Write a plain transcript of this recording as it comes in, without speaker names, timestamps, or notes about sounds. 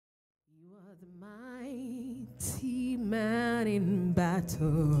mighty man in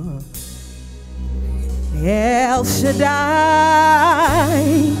battle. El Shaddai,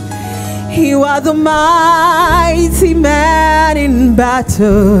 you are the mighty man in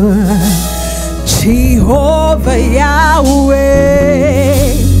battle. Jehovah Yahweh,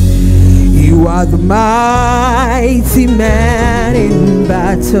 you are the mighty man in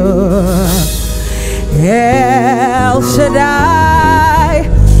battle. El Shaddai,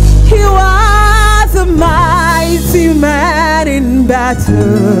 you are the mighty man in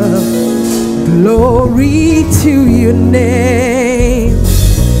battle. Glory to your name.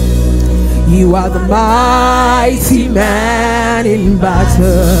 You are the mighty man in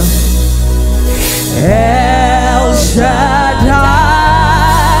battle. El Shaddai,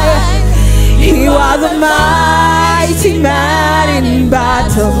 you are the mighty man in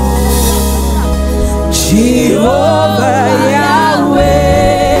battle. Jehovah Yahweh,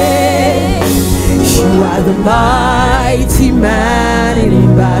 you are the mighty man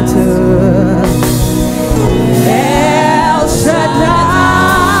in battle. El Shaddai,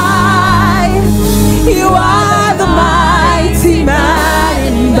 you are the mighty man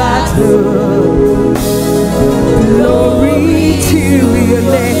in battle. Glory to your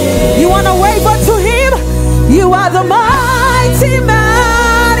name. You want to wave unto him? You are the mighty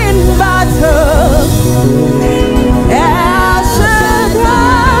man in battle. El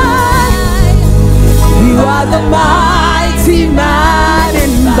Shaddai, you are the mighty man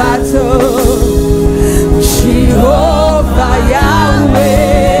in battle. Jehovah Yahweh,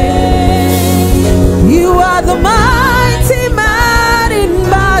 you are the mighty man in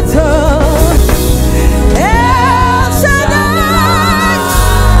battle. El Shaddai,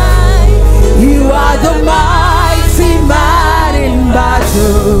 you are the mighty man in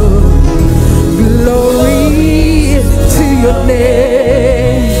battle. Glory to your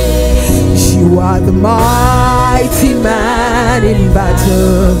name. You are the mighty man in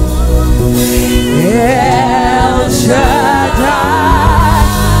battle. El Shaddai,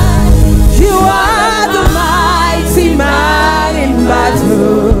 you are the mighty man in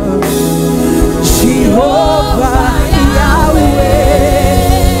battle. Jehovah Yahweh,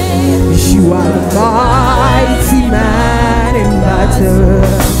 you are the mighty man in battle.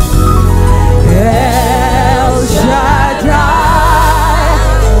 El Shaddai,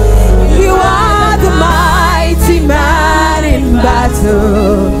 you are the mighty man in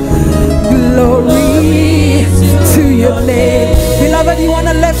battle. Glory to your name. Beloved, you want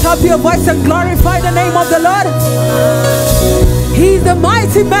to lift up your voice and glorify the name of the Lord? He's the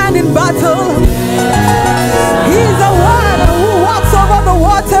mighty man in battle. He's the one who walks over the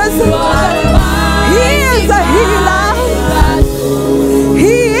waters. He is the healer.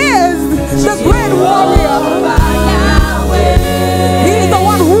 He is the great warrior. He's the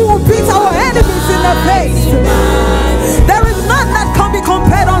one who beats our enemies in the face. There is none that can be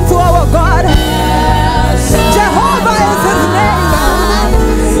compared unto our God. Jehovah is his name.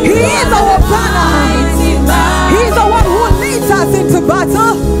 He is our banner. He's the one who leads us into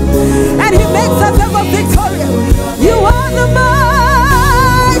battle, and he makes us ever victorious. You are the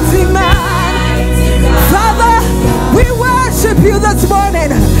mighty man. Father, we worship you this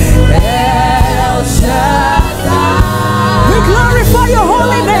morning. El Shaddai, we glorify your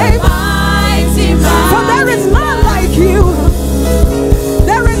holy name, for there is none like you.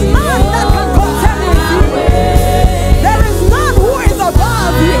 There is none that can contend with you. There is none who is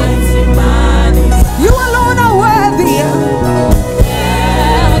above you. You alone are worthy.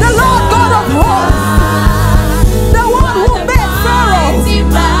 El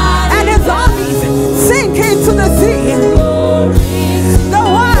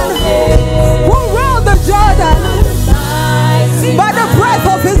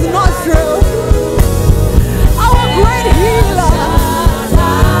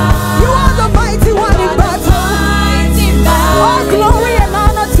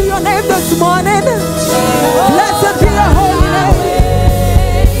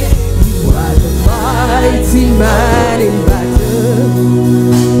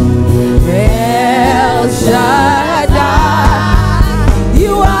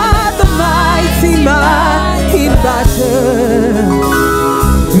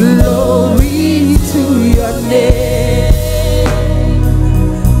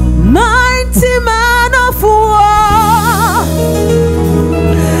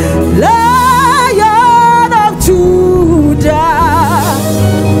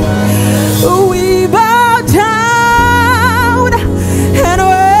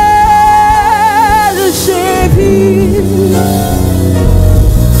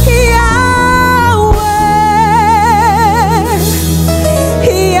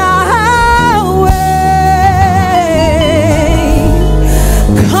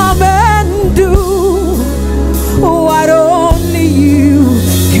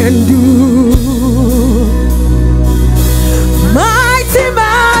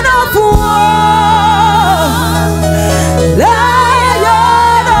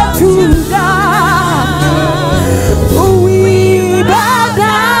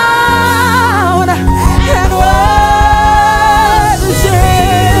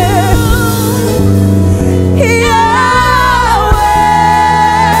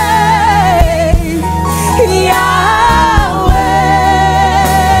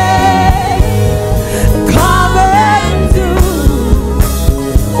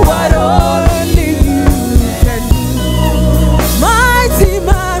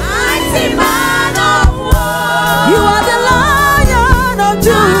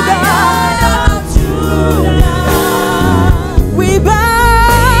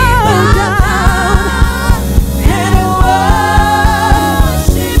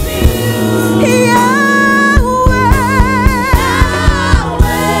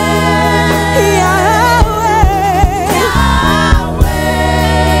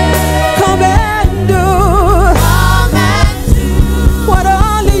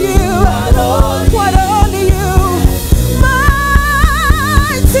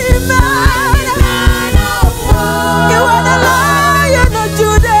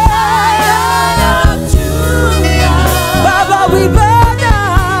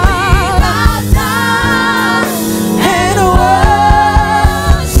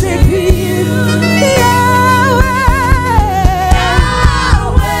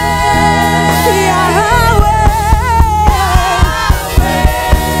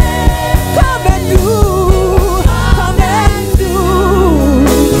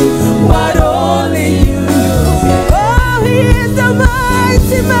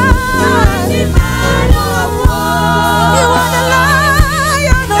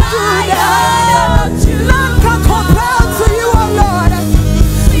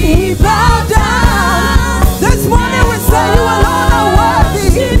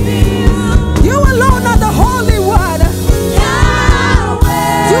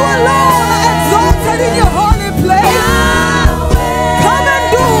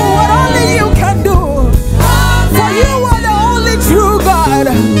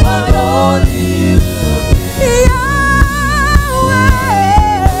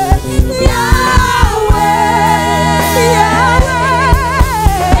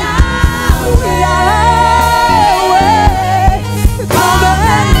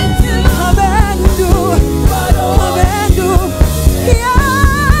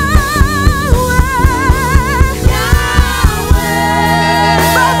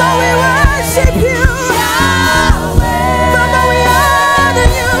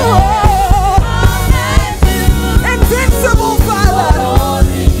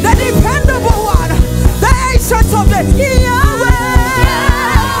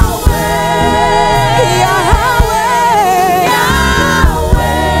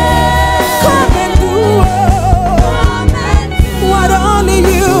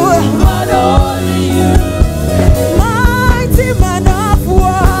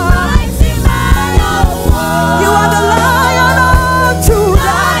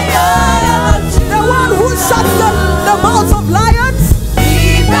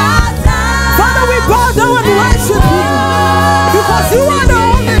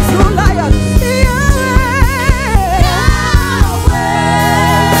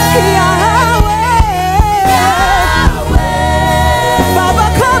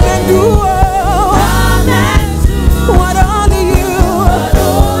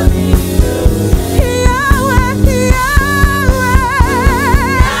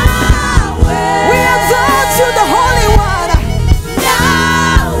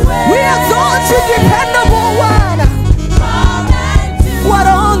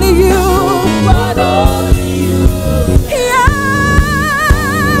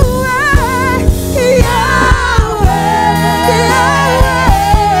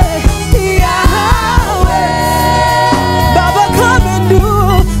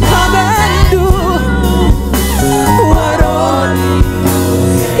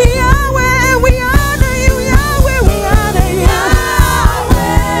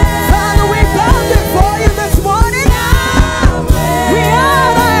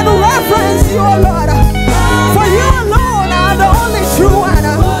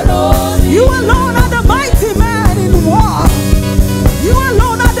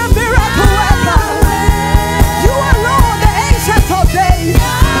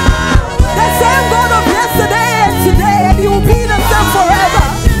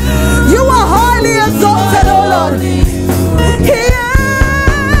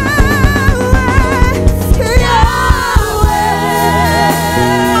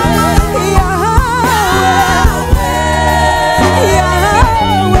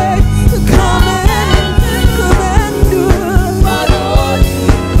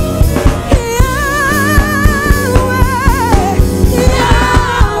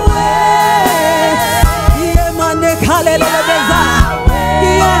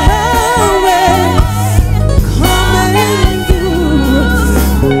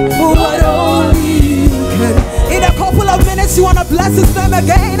You want to bless his name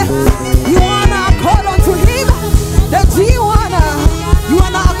again? You want to accord unto him the G you want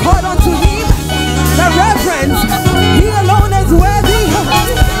to accord unto him the reverence. He alone is worthy.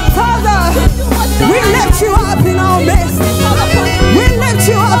 Father, we lift you up in our midst. We lift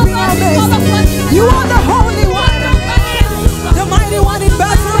you up in our midst. You are the Holy One, the Mighty One in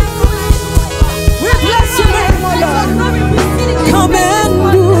battle. We bless your name, my Lord. Come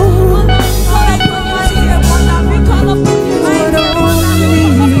and do.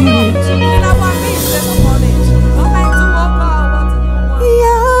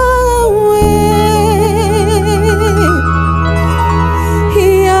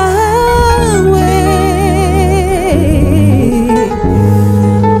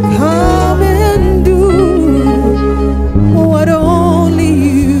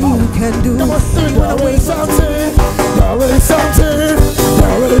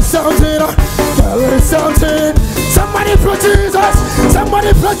 Somebody pray Jesus,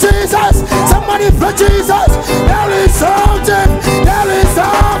 somebody pray Jesus, somebody pray Jesus. There is something, there is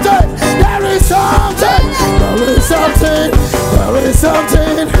something, there is something, there is something, there is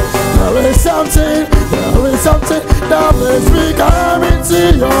something, there is something, there is something that makes me come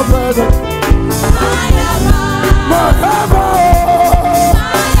into your presence. My heaven.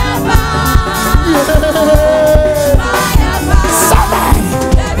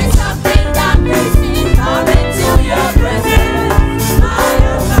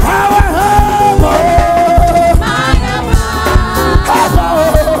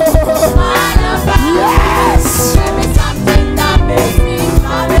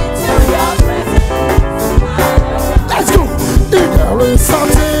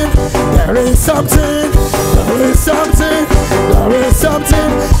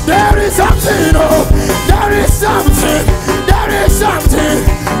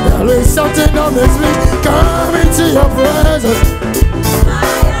 that makes me come into your presence.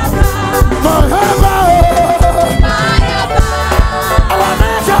 My Abba, our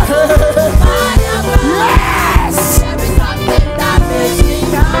Maker. Yes. There is something that makes me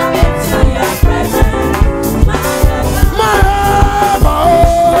come into your presence. My Abba,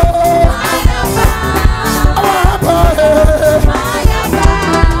 our Abba.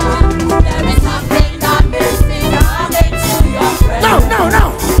 There is something that makes me come into your presence. No.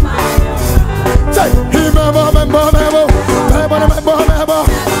 Say, remember,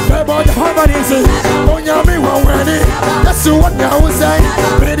 that's what I was saying.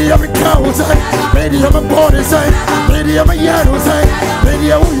 Maybe I'm a cow, maybe I'm a body, maybe I'm a yellow,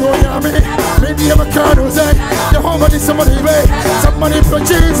 maybe I'm a yummy, maybe I'm a candle, the home of somebody, somebody for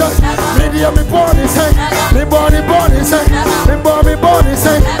Jesus. Maybe I'm a body, me body, me body, me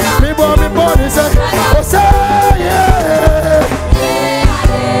body, oh, say, yeah.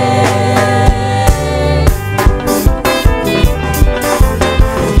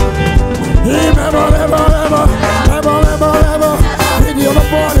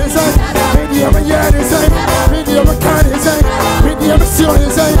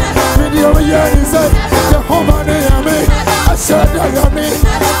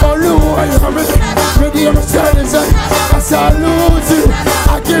 I salute you,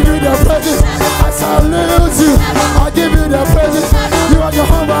 I give you the praise. I salute you, I give you the praise. You are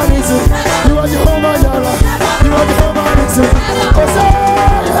Jehovah Nissi, you are Jehovah Yara, you are Jehovah Nissi. Oh, say,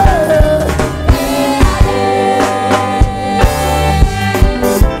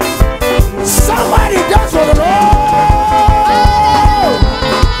 somebody dance for the Lord.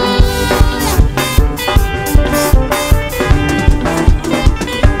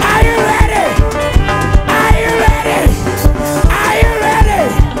 Are you ready? Are you ready? Are you ready?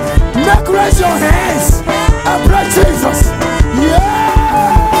 Make raise your hands and pray Jesus. Yeah.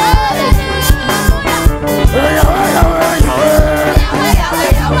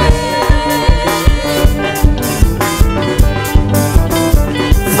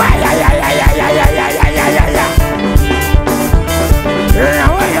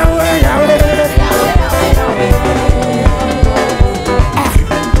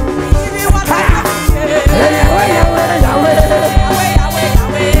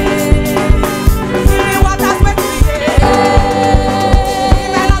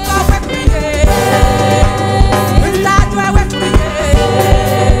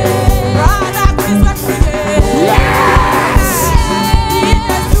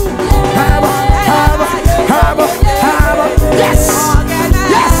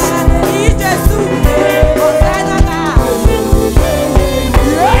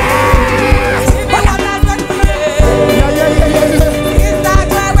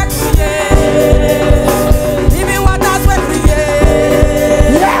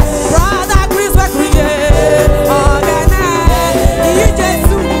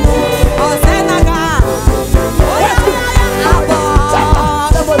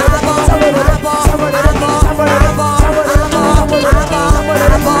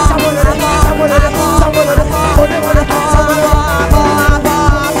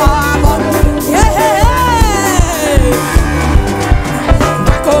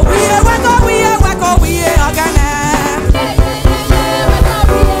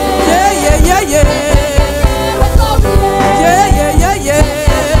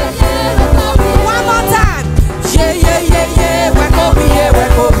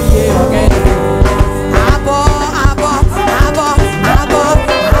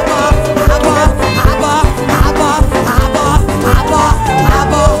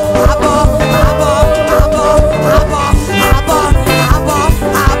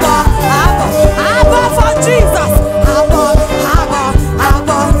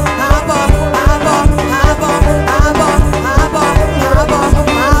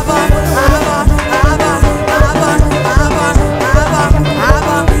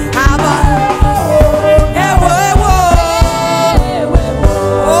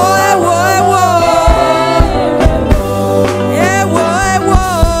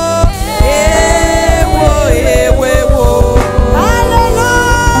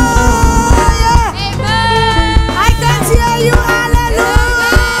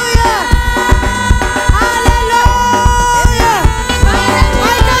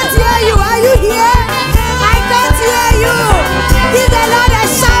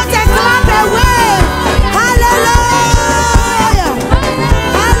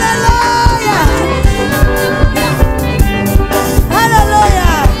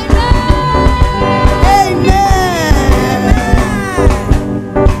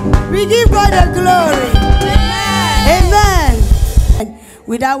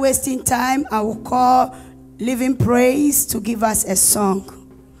 Without wasting time, I will call Living Praise to give us a song.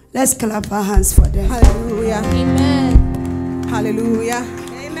 Let's clap our hands for them. Hallelujah. Amen. Hallelujah.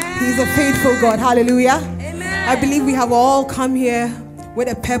 Amen. He's a faithful God. Hallelujah. Amen. I believe we have all come here with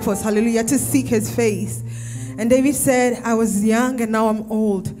a purpose. Hallelujah. To seek his face. And David said, I was young and now I'm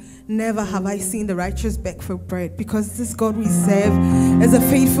old. Never have I seen the righteous beg for bread, because this God we serve is a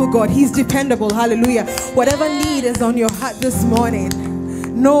faithful God. He's dependable. Hallelujah. Whatever need is on your heart this morning,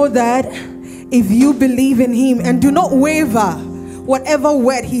 know that if you believe in him and do not waver, whatever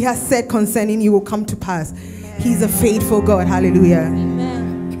word he has said concerning you will come to pass. He's a faithful God. Hallelujah. Amen.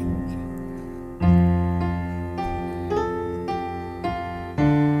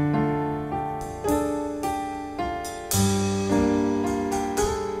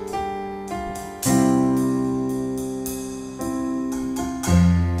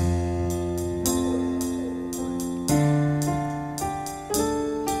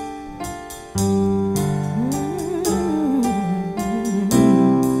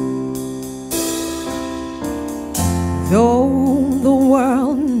 Though the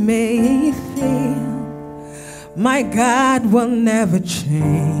world may fail, my God will never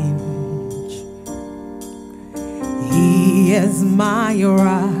change. He is my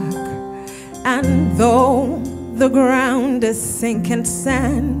rock, and though the ground is sinking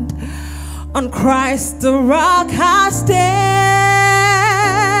sand, on Christ the rock I stand.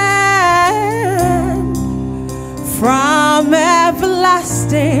 From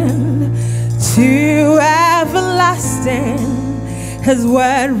everlasting to everlasting, his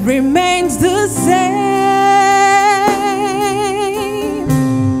word remains the same.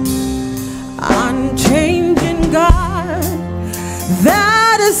 Unchanging God,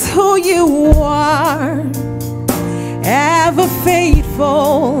 that is who you are. Ever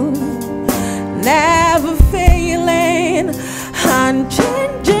faithful, never failing.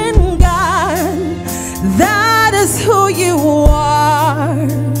 Unchanging God, that is who you are.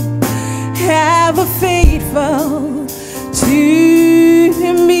 Ever faithful to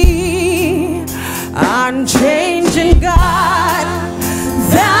me. Unchanging God,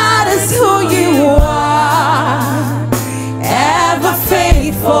 that is who you are. Ever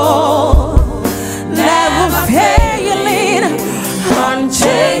faithful, never failing.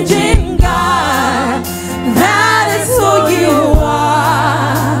 Unchanging God, that is who you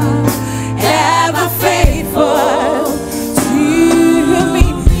are. Ever faithful to me.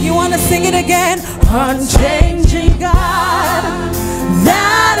 You want to sing it again? Unchanging God,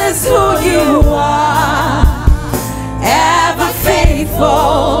 that is who you are. Ever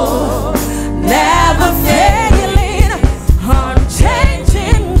faithful, never failing.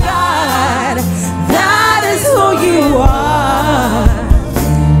 Unchanging God, that is who you are.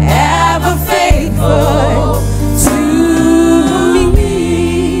 Ever faithful to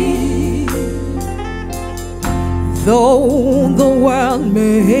me. Though the world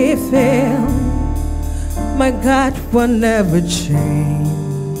may fail, my God will never change.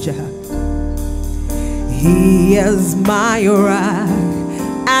 He is my rock,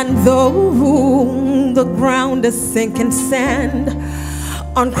 and though the ground is sinking sand,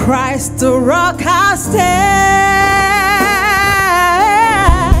 on Christ the rock I stand.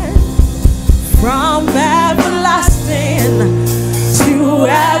 From everlasting to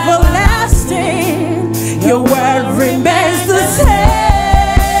everlasting, your word remains the same.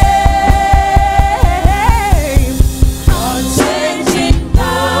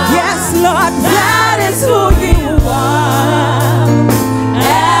 Lord, that is who you are.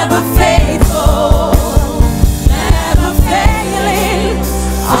 Ever faithful, never failing.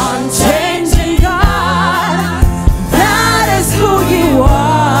 Unchanging God, that is who you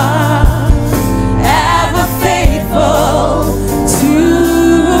are. Ever faithful to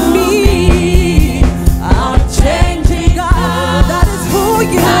me. Unchanging God, that is who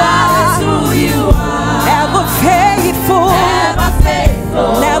you are. Ever faithful,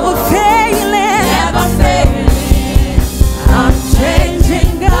 never failing.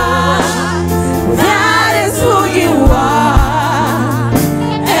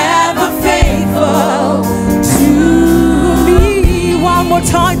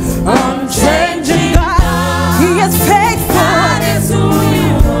 Time. Unchanging God, he is faithful. That is who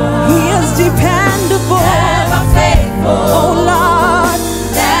you are. He is dependable. Never faithful. Oh Lord,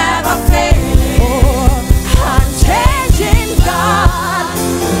 never failing. Oh, unchanging God,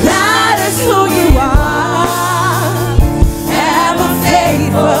 that is who you are. Ever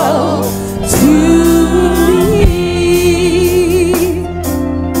faithful to me.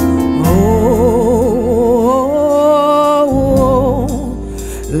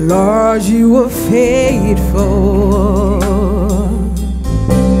 Lord, you are faithful.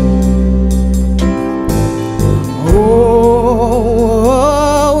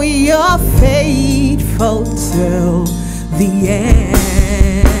 faithful till the end.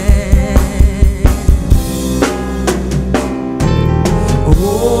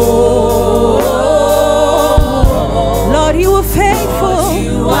 Oh, Lord, you are faithful. Lord,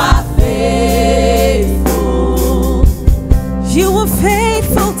 you are faithful. You are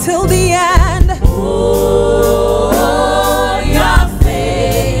faithful till the end. Oh, you're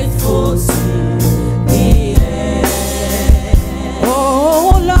faithful to the end.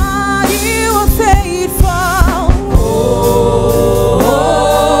 Oh, Lord, you are faithful. Oh,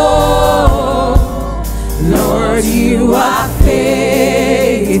 Lord, you are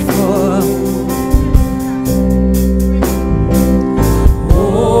faithful.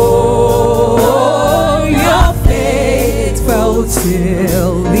 oh, you're faithful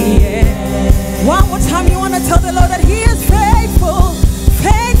Till the end. One more time, you want to tell the Lord that He is faithful,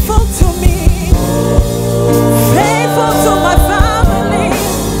 faithful to me, faithful to my family.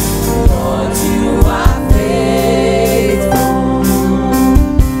 Lord, you are faithful.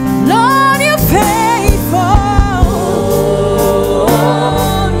 Lord, you're faithful.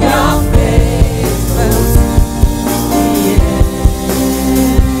 You're faithful to the end.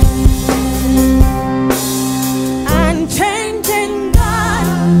 Unchanging God,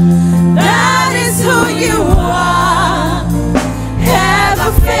 that is who you are.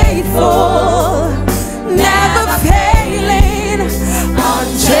 Ever faithful, never failing.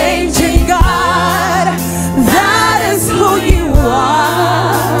 Unchanging God, that is who you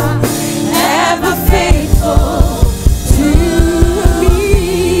are. Ever faithful to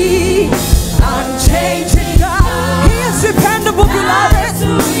me. Unchanging God, He is dependable, beloved.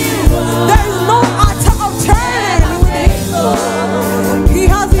 There is no utter of turning with Him. He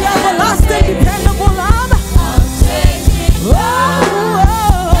has the everlasting, dependable love. Oh,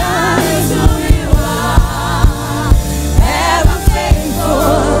 ever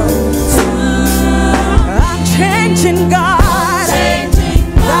faithful to unchanging God.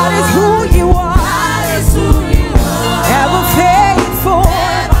 That is who you are. Ever faithful,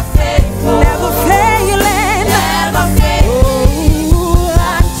 never failing. Oh,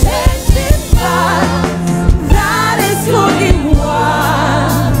 unchanging God. That is who you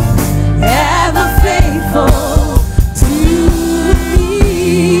are. Ever faithful to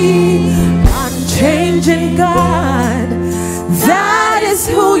me. Unchanging God. That is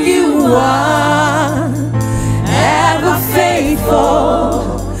who you are. Ever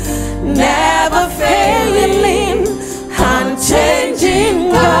faithful, never failing.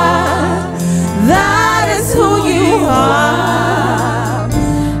 Unchanging God. That is who you are.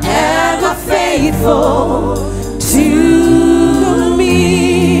 Ever faithful to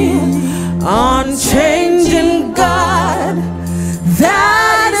me. Unchanging God.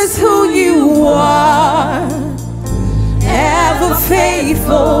 That is who you are. Ever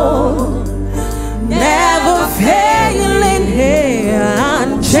faithful, never failing. Hey,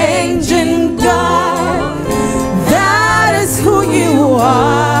 unchanging God. That is who you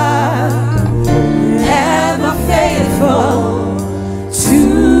are. Ever faithful to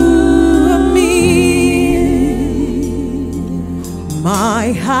me. My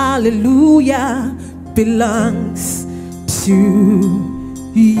hallelujah belongs to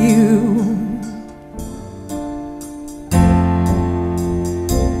you.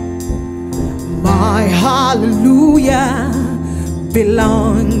 My hallelujah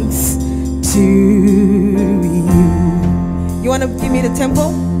belongs to you. You want to give me the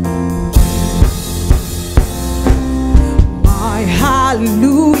tempo? My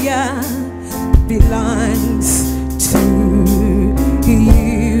hallelujah belongs to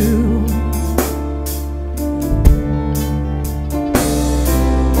you.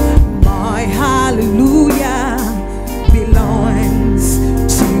 My hallelujah belongs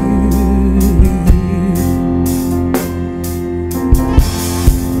to you.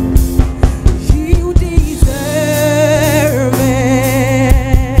 You deserve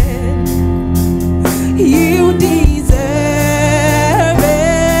it. You deserve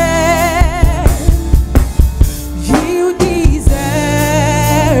it. You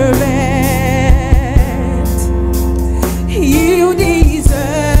deserve it. You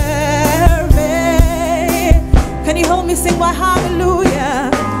deserve it. Can you help me sing my hallelujah?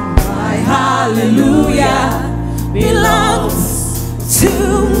 My hallelujah belongs to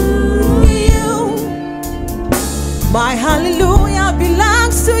you. My hallelujah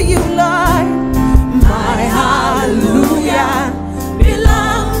belongs to you, Lord. My hallelujah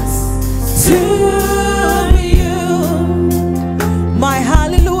belongs to you. My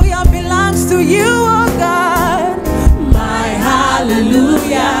hallelujah belongs to you, oh God. My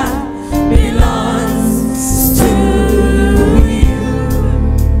hallelujah belongs to you.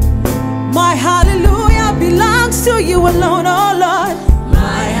 My hallelujah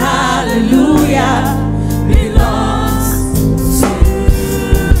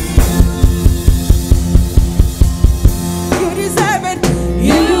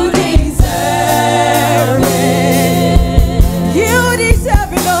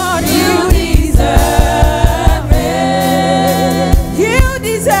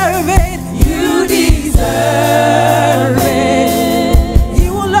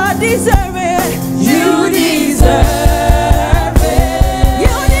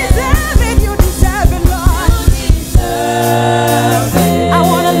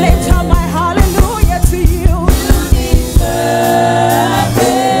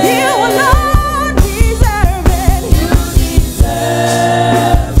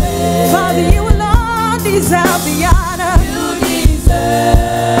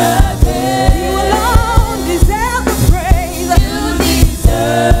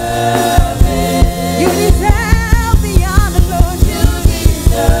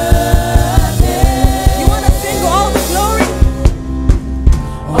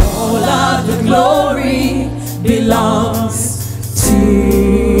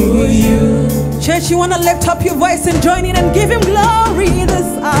you want to lift up your voice and join in and give him glory this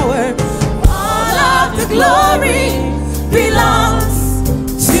hour. All of the glory belongs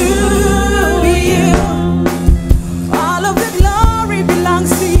to you. All of the glory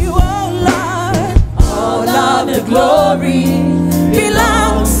belongs to you, oh Lord. All of the glory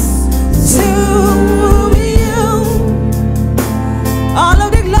belongs To you. All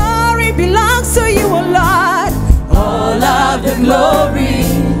of the glory belongs to you, oh Lord. all of the glory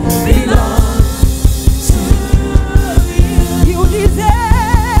belongs to you. You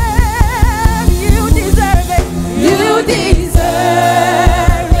deserve it. You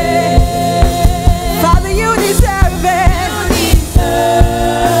deserve it. Father, you deserve it. You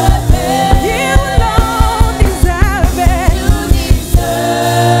deserve it. You alone deserve it. You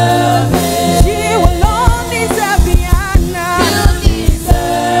deserve it. You alone deserve the honor. You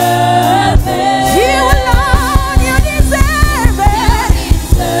deserve it. You alone, you deserve it.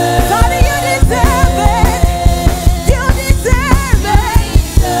 Father, you deserve it. You deserve it.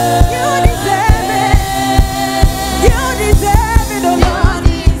 You deserve it. You deserve it, oh Lord.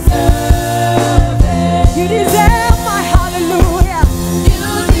 You deserve my hallelujah.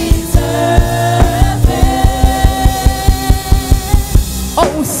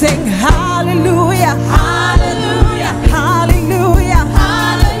 Oh, sing hallelujah. Hallelujah. Hallelujah.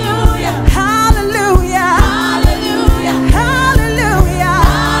 Hallelujah. Hallelujah. Hallelujah. Hallelujah.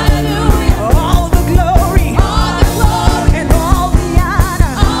 Hallelujah. All the glory All the glory, and all the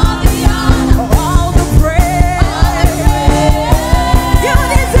honor, all the honor, all the praise. You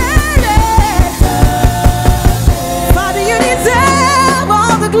deserve it. Father, you deserve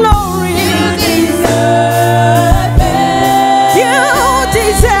all the glory. you deserve it. You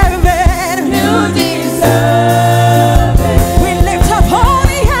deserve it. You deserve it. We lift up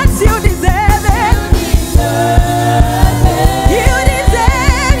holy hands. You deserve it. Deserve it.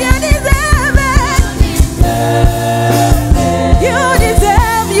 You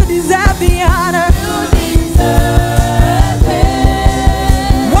deserve it. You deserve the honor. Deserve it.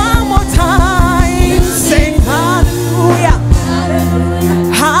 One more time, sing hallelujah.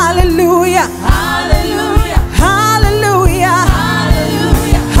 Hallelujah. Hallelujah. Hallelujah.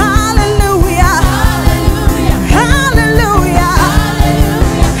 Hallelujah. Hallelujah. Hallelujah.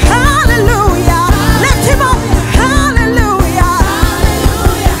 Hallelujah. Lift him up. Hallelujah.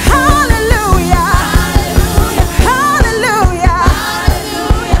 Hallelujah. Hallelujah.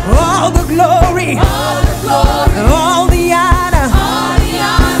 All the glory, All the glory, all the honor, all the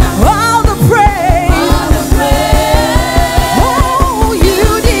honor, all the praise. all the praise. Oh, you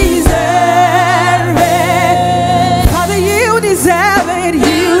deserve it. Father, you deserve it.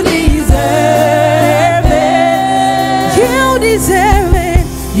 You deserve it. You deserve it.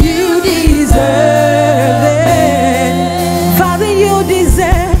 You deserve it. Father, you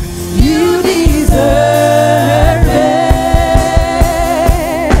deserve it.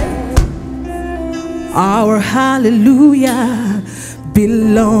 Our hallelujah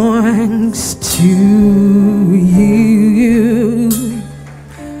belongs to you.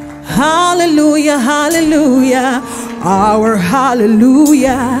 Hallelujah, hallelujah. Our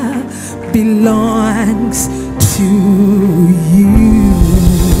hallelujah belongs to you.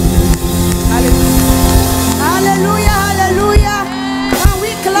 Hallelujah, hallelujah. Can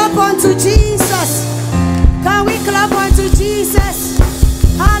we clap unto Jesus? Can we clap unto Jesus?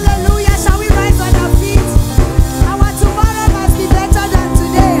 Hallelujah. Shall we rise on our feet? Our tomorrow must be better than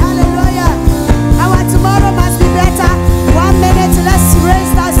today. Hallelujah. Our tomorrow must be better. 1 minute, let's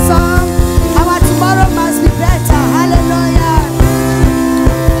raise that song. Our tomorrow must be better. Hallelujah.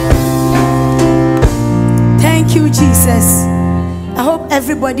 Thank you, Jesus. I hope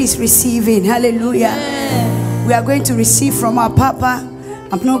everybody's receiving. Hallelujah. We are going to receive from our Papa.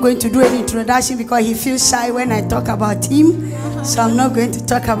 I'm not going to do an introduction because he feels shy when I talk about him. So I'm not going to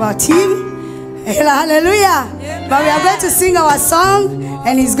talk about him. Hallelujah. But we are going to sing our song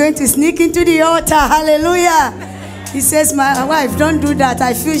and he's going to sneak into the altar. Hallelujah. He says, my wife, don't do that.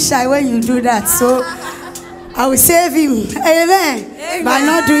 I feel shy when you do that. So I will save him. Amen. By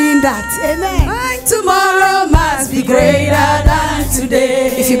not doing that. Amen. My tomorrow must be greater than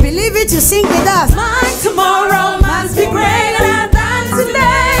today. If you believe it, you sing with us. My tomorrow must be greater than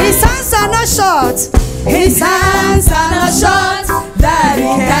today. His hands are not short. His hands are not short that he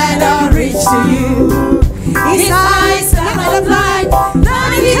cannot reach to you. His eyes are not blind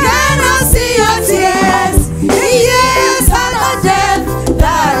that he cannot see your tears. His ears are not deaf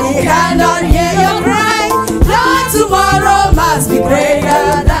that he cannot hear your cry. Your tomorrow must be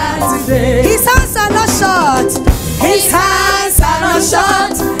greater than today. His hands are not short. His hands are not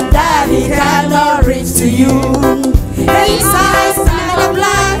short that he cannot reach to you. His eyes are not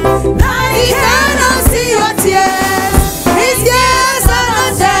blind that he cannot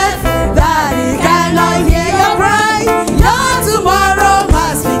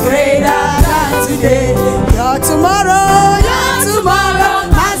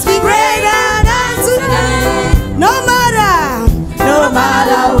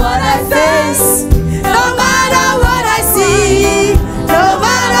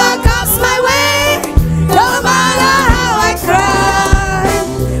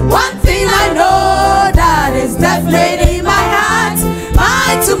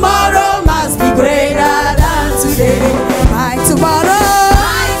tomorrow must be greater than today. My tomorrow.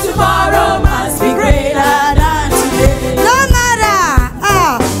 My tomorrow must be greater than today. No matter.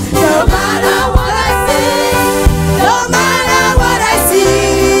 No matter what I see, no matter what I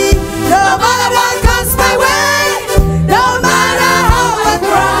see, no matter what comes my way, no matter how I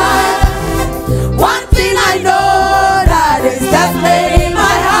cry, one thing I know that is definitely in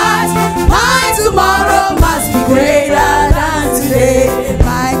my heart, my tomorrow must be greater than today.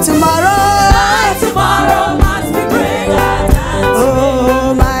 My tomorrow. My tomorrow must be greater than today.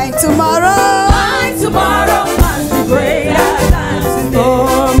 Oh, my tomorrow. My tomorrow must be greater than today.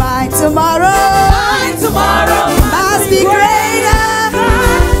 Oh, my tomorrow. My tomorrow Must be greater.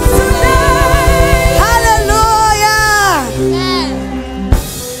 Hallelujah.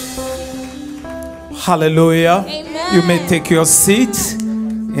 Hallelujah. Amen. You may take your seat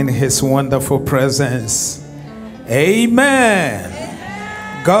in his wonderful presence. Amen.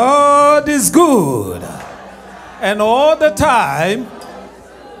 God is good. And all the time,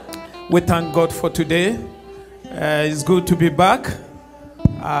 we thank God for today. It's good to be back.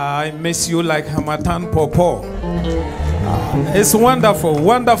 I miss you like Hamatan Popo. It's wonderful,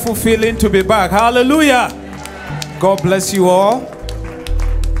 wonderful feeling to be back. Hallelujah. God bless you all.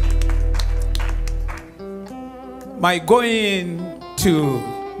 My going to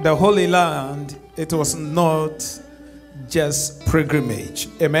the Holy Land, it was not just pilgrimage,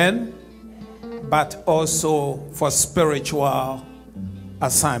 amen, but also for spiritual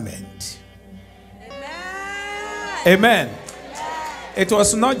assignment. Amen. It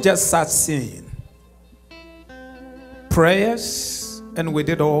was not just sightseeing, prayers, and we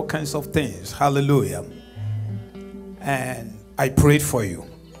did all kinds of things. Hallelujah. And I prayed for you.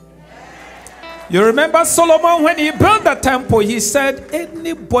 You remember Solomon, when he built the temple, he said,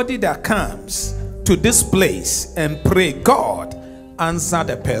 anybody that comes to this place and pray, God answer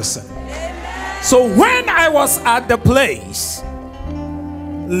the person. Amen. So when I was at the place,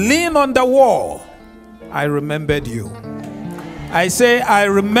 lean on the wall, I remembered you. I say, I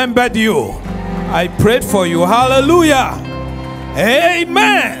remembered you. I prayed for you. Hallelujah.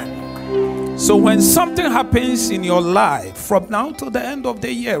 Amen. So when something happens in your life, from now to the end of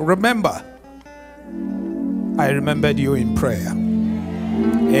the year, remember, I remembered you in prayer.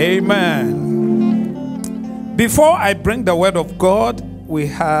 Amen. Before I bring the word of God, we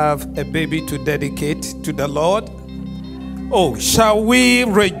have a baby to dedicate to the Lord. Oh, shall we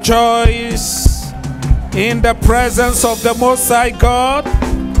rejoice in the presence of the Most High God?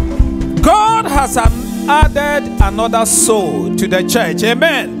 God has added another soul to the church.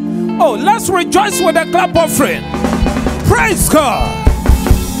 Amen. Oh, let's rejoice with a clap offering. Praise God.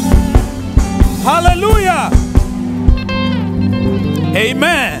 Hallelujah.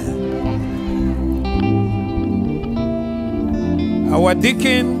 Amen. Our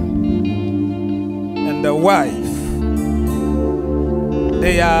deacon and the wife,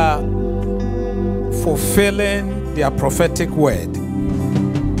 they are fulfilling their prophetic word.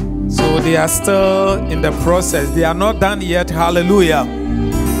 So they are still in the process. They are not done yet. Hallelujah.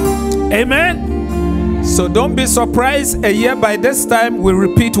 Amen. So don't be surprised. A year by this time, we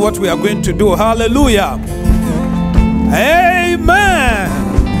repeat what we are going to do. Hallelujah. Amen.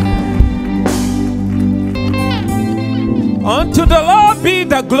 Unto the Lord be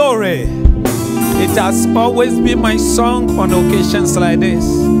the glory. It has always been my song on occasions like this.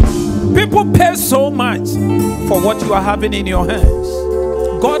 People pay so much for what you are having in your hands.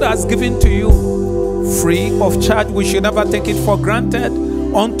 God has given to you free of charge. We should never take it for granted.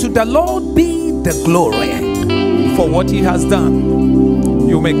 Unto the Lord be the glory for what he has done.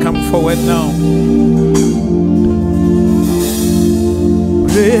 You may come forward now.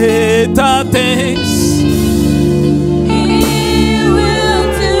 Greater things He will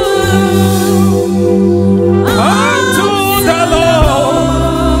do. unto the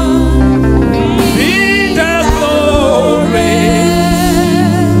Lord be the glory.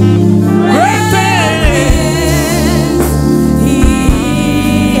 Great things He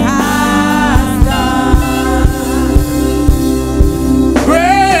has done.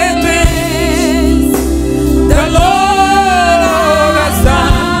 great things the Lord has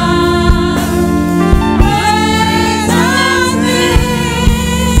done.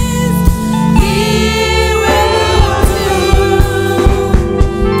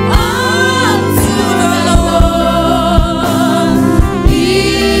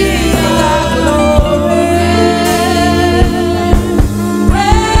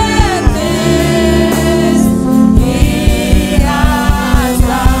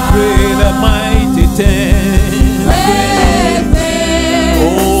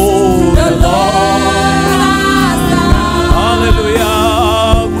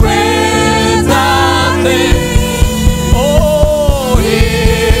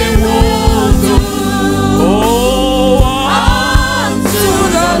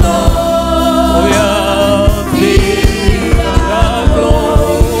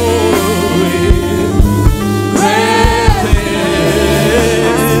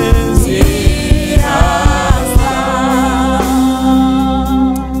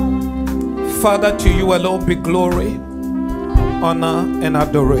 you alone be glory, honor, and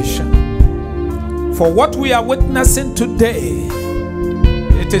adoration. For what we are witnessing today,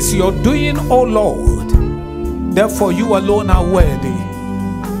 it is your doing, O Lord. Therefore, you alone are worthy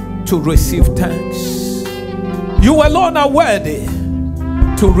to receive thanks. You alone are worthy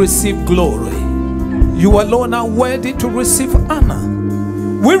to receive glory. You alone are worthy to receive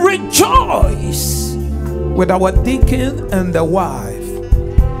honor. We rejoice with our deacon and the wife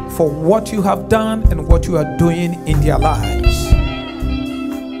for what you have done and what you are doing in their lives.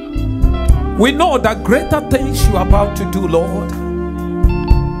 We know that greater things you are about to do, Lord.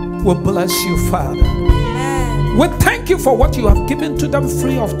 We bless you, Father. Amen. We thank you for what you have given to them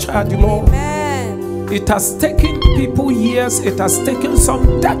free of charge, Lord. Amen. It has taken people years, it has taken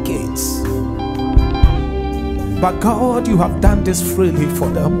some decades. But God, you have done this freely for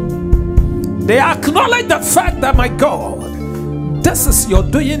them. They acknowledge the fact that, my God, this is your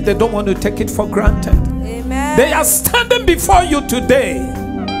doing. They don't want to take it for granted. Amen. They are standing before you today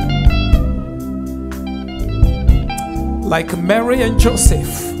like Mary and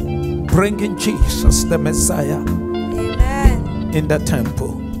Joseph, bringing Jesus, the Messiah, Amen. in the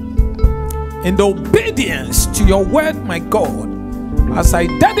temple. In the obedience to your word, my God, as I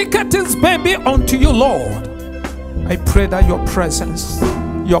dedicate this baby unto you, Lord, I pray that your presence,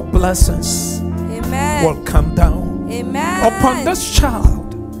 your blessings, Amen. will come down, Amen. upon this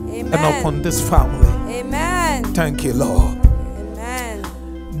child, Amen. and upon this family. Amen. Thank you, Lord. Amen.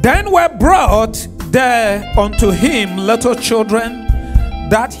 Then were brought there unto him little children,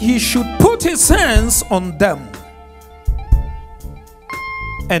 that he should put his hands on them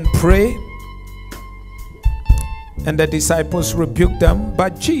and pray. And the disciples rebuked them.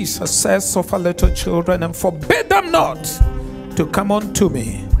 But Jesus says, suffer little children and forbid them not to come unto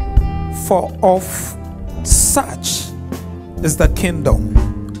me, for of such is the kingdom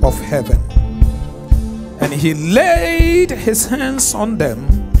of heaven. And he laid his hands on them,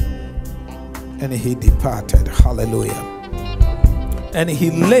 and he departed. Hallelujah. And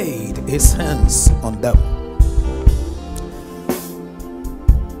he laid his hands on them.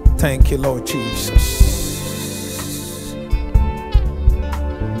 Thank you, Lord Jesus.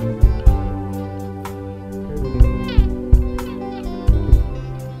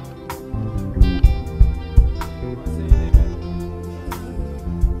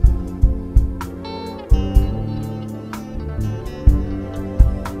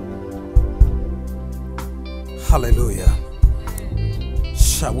 Hallelujah.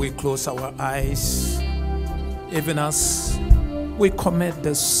 Shall we close our eyes even as we commit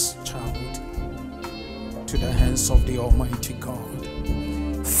this child to the hands of the Almighty God?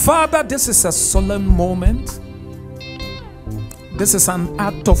 Father, this is a solemn moment. This is an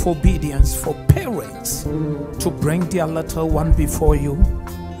act of obedience for parents to bring their little one before you,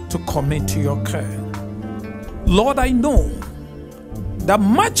 to commit to your care. Lord, I know that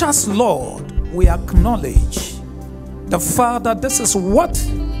much as, Lord, we acknowledge the Father, this is what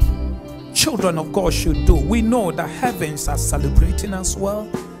children of God should do. We know the heavens are celebrating as well.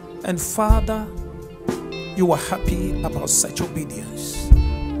 And Father, you are happy about such obedience.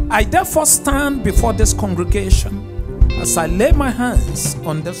 I therefore stand before this congregation as I lay my hands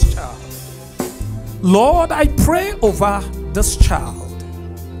on this child. Lord, I pray over this child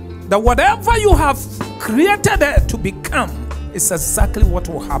that whatever you have created her to become is exactly what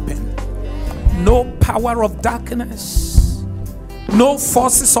will happen. No power of darkness, no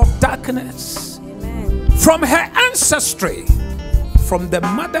forces of darkness. Amen. From her ancestry, from the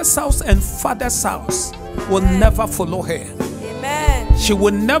mother's house and father's house, will never follow her. Amen. She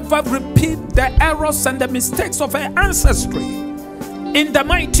will never repeat the errors and the mistakes of her ancestry. In the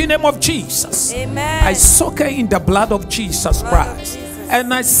mighty name of Jesus, Amen. I soak her in the blood of Jesus Christ.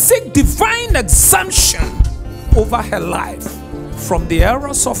 And I seek divine exemption over her life from the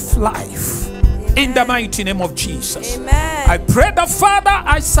errors of life. In the mighty name of Jesus. Amen. I pray the Father,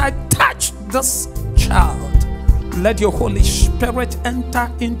 as I touch this child, let your Holy Spirit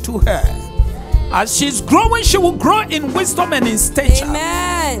enter into her. As she's growing, she will grow in wisdom and in stature.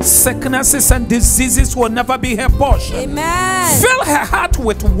 Amen. Sicknesses and diseases will never be her portion. Amen. Fill her heart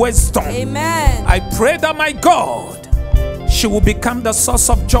with wisdom. Amen. I pray that, my God, she will become the source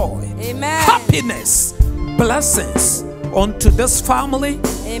of joy, Amen. happiness, blessings unto this family.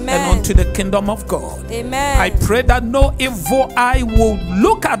 Amen. And unto the kingdom of God. Amen. I pray that no evil eye will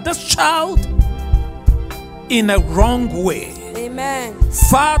look at this child in a wrong way. Amen.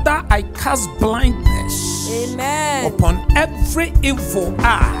 Father, I cast blindness Amen. upon every evil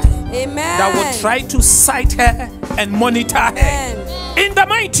eye Amen. that will try to sight her and monitor her. Amen. In the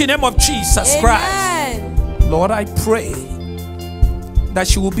mighty name of Jesus Christ. Amen. Lord, I pray that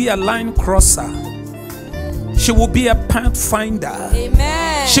she will be a line crosser She will be a pathfinder.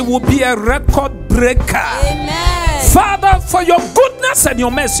 Amen. She will be a record breaker. Amen. Father, for your goodness and your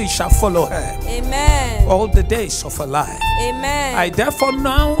mercy shall follow her. Amen. All the days of her life. Amen. I therefore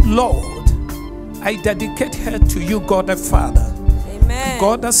now, Lord, I dedicate her to you, God the Father, Amen.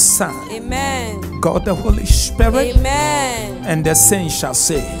 God the Son, Amen. God the Holy Spirit, Amen. and the saints shall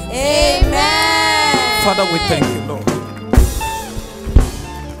say, Amen. Father, we thank you, Lord.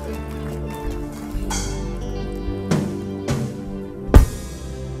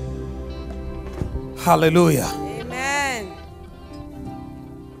 Hallelujah. Amen.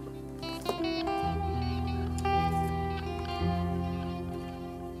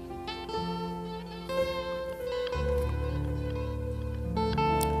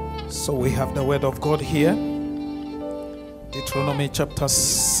 So we have the word of God here. Deuteronomy chapter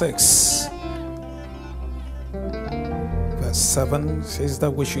 6, verse 7 says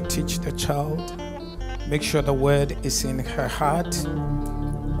that we should teach the child. Make sure the word is in her heart.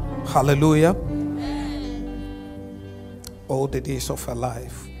 Hallelujah. All the days of her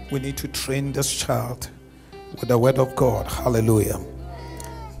life, we need to train this child with the word of God. Hallelujah.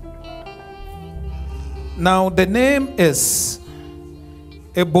 Now the name is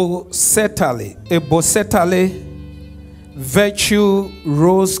Ebosetale Virtue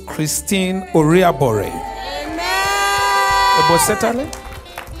Rose Christine Oriabore. Amen.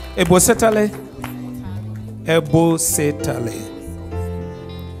 Ebosetale,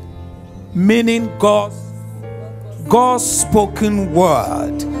 meaning God's spoken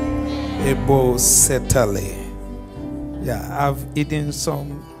word. Ebosetale. Yeah, I've eaten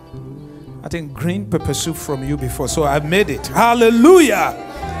some, I think, green pepper soup from you before, so I made it. Hallelujah.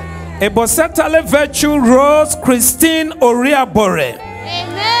 Ebosetale Virtue Rose Christine Oriabore.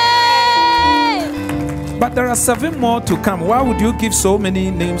 Amen. But there are 7 more to come. Why would you give so many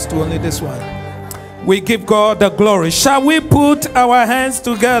names to only this one? We give God the glory. Shall we put our hands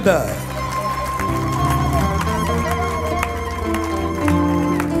together?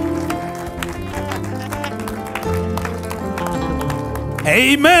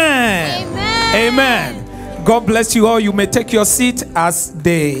 Amen. Amen. Amen. God bless you all. You may take your seat as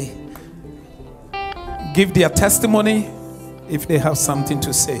they give their testimony if they have something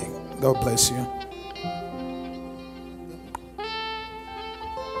to say. God bless you.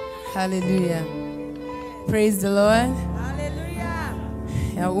 Hallelujah. Praise the Lord. Hallelujah.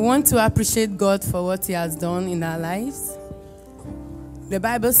 Yeah, we want to appreciate God for what He has done in our lives. The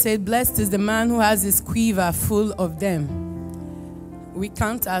Bible said, blessed is the man who has his quiver full of them. We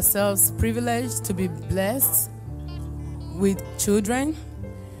count ourselves privileged to be blessed with children,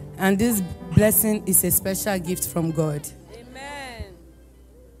 and this blessing is a special gift from God. Amen.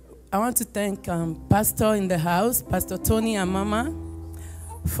 I want to thank Pastor in the house, Pastor Tony and Mama,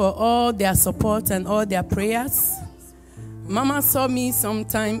 for all their support and all their prayers. Mama saw me some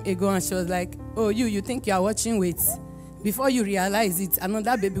time ago and she was like, oh, you think you are watching weight. Before you realize it,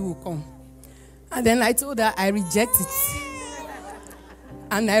 another baby will come. And then I told her I reject it.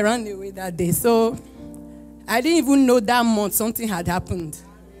 And I ran away that day. So I didn't even know that month something had happened.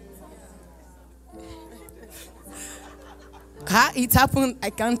 How it happened, I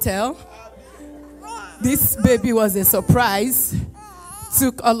can't tell. This baby was a surprise.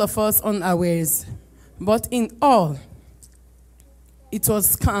 Took all of us unawares. But in all, it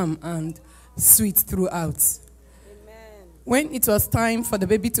was calm and sweet throughout. Amen. When it was time for the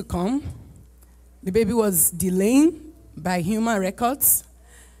baby to come, the baby was delaying by human records.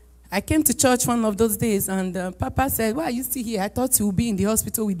 I came to church one of those days and Papa said, why are you still here? I thought you would be in the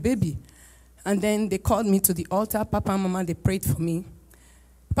hospital with baby. And then they called me to the altar. Papa and Mama, they prayed for me.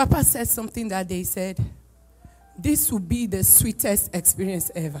 Papa said something that day. He said, this will be the sweetest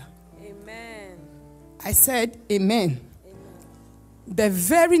experience ever. Amen. I said, amen. The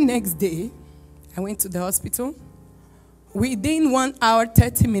very next day, I went to the hospital. Within 1 hour,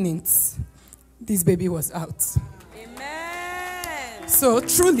 30 minutes, this baby was out. Amen. So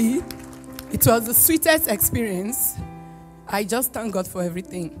truly, it was the sweetest experience. I just thank God for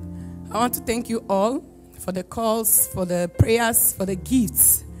everything. I want to thank you all for the calls, for the prayers, for the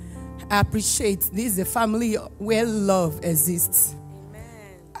gifts. I appreciate this is a family where love exists.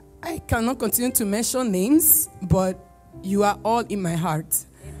 Amen. I cannot continue to mention names, but you are all in my heart.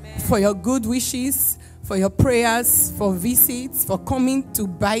 Amen. For your good wishes, for your prayers, for visits, for coming to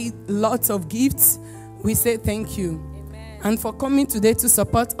buy lots of gifts, we say thank you. Amen. And for coming today to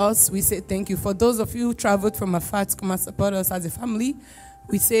support us, we say thank you. For those of you who traveled from afar to come and support us as a family,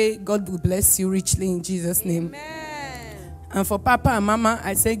 we say God will bless you richly in Jesus' name. Amen. And for Papa and Mama,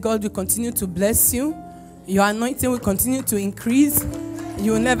 I say God will continue to bless you. Your anointing will continue to increase.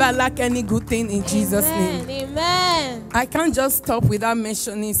 You will never lack any good thing in Jesus' name. Amen. I can't just stop without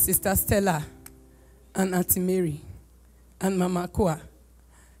mentioning Sister Stella and Auntie Mary and Mama Koa.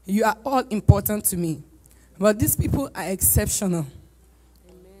 You are all important to me. But these people are exceptional.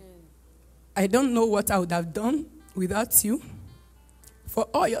 Amen. I don't know what I would have done without you. For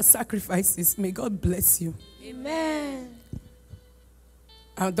all your sacrifices, may God bless you. Amen.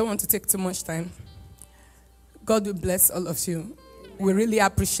 I don't want to take too much time. God will bless all of you. We really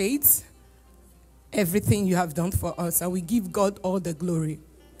appreciate everything you have done for us, and we give God all the glory.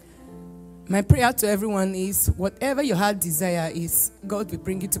 My prayer to everyone is, whatever your heart desire is, God will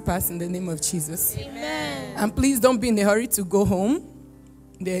bring it to pass in the name of Jesus. Amen. And please don't be in a hurry to go home.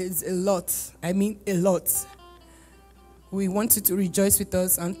 There is a lot. I mean a lot. We want you to rejoice with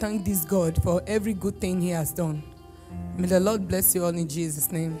us and thank this God for every good thing He has done. May the Lord bless you all in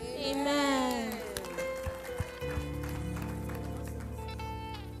Jesus' name. Amen.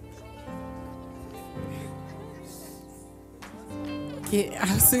 Okay,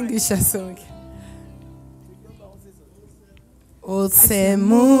 I'll sing this song.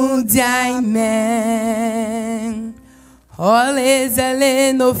 Osemudiaimen,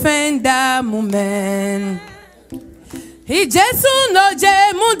 olezele no fenda mumen. I Jesu no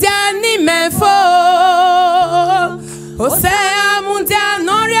je mundia ni mefo. Osea mundia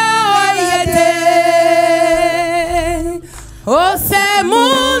noria oyete. Ose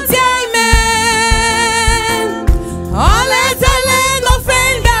mundia men. Olezele no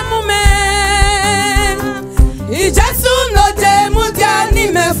fenda mumen. I Jesu no je mundia ni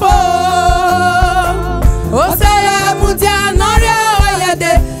mefo. Osea mundia noria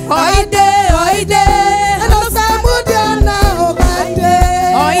oyete. Oide, oide.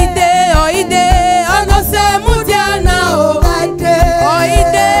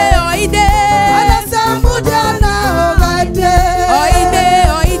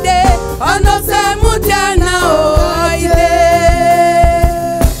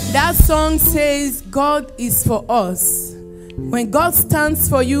 That song says God is for us. When God stands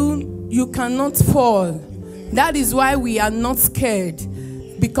for you, you cannot fall. That is why we are not scared,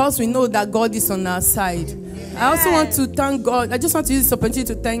 because we know that God is on our side. I also want to thank God. I just want to use this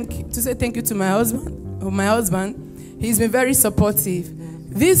opportunity to say thank you to my husband. He's been very supportive.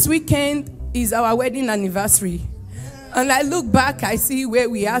 This weekend is our wedding anniversary. And I look back, I see where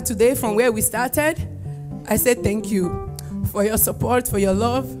we are today from where we started. I say thank you for your support, for your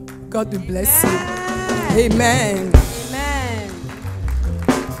love. God will bless you. Amen. Amen.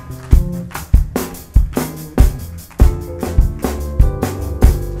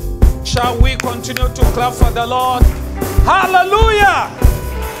 Shall we continue to clap for the Lord? Hallelujah!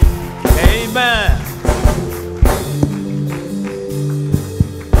 Amen.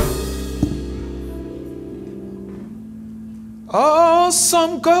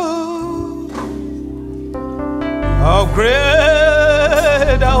 Awesome God, how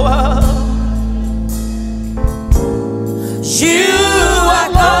great thou art. You are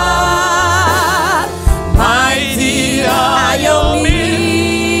God, mighty are your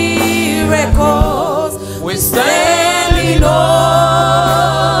miracles. We stand in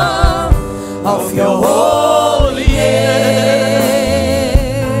awe of your holy name.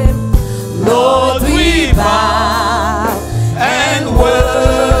 Lord, we bow and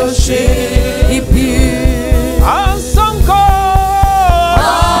worship you. Awesome God,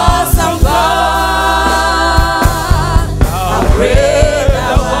 awesome God, how great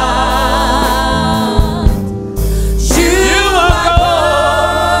thou art. You are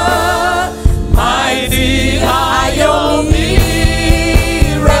God, mighty are your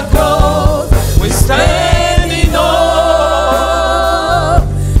miracles. We stand in awe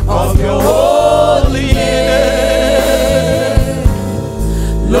of your holy name.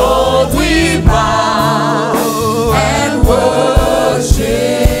 Lord, we bow and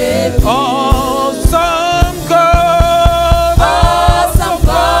worship. Awesome God, awesome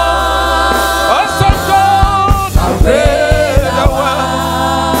God, awesome God, how great thou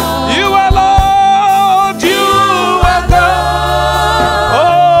art. You are Lord, you are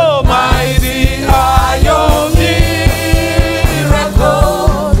God. Almighty are your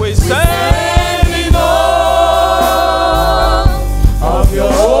miracles. We stand in awe of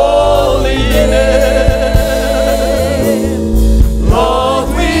your holy name. Lord,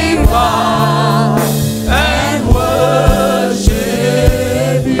 we bow and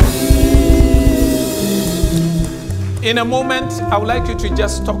worship you. In a moment, I would like you to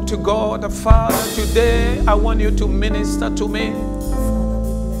just talk to God. Father, today I want you to minister to me.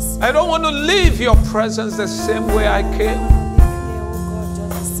 I don't want to leave your presence the same way I came.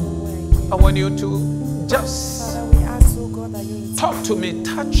 I want you to just Talk to me,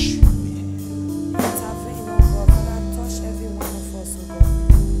 touch me.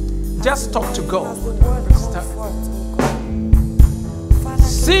 Just talk to God.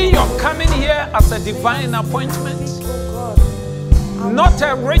 See your coming here as a divine appointment, not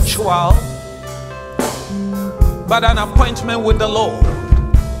a ritual, but an appointment with the Lord.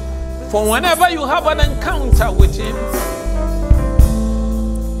 For whenever you have an encounter with Him,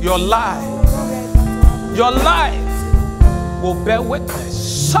 your life will bear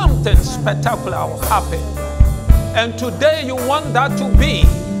witness. Something spectacular will happen. And today you want that to be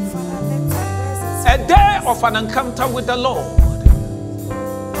a day of an encounter with the Lord.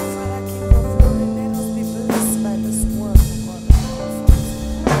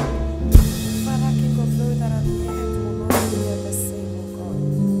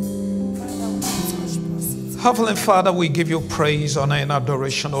 Heavenly Father, we give you praise, honor, and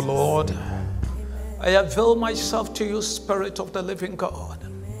adoration, O Lord. I avail myself to you, Spirit of the living God.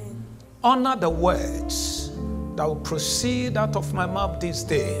 Honor the words that will proceed out of my mouth this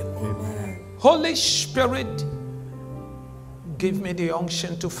day. Holy Spirit, give me the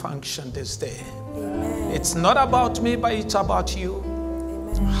unction to function this day. It's not about me, but it's about you.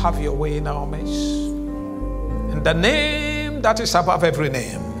 Have your way in our midst. In the name that is above every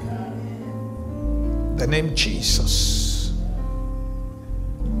name, the name Jesus,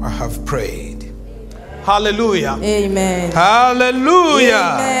 I have prayed. Hallelujah. Amen.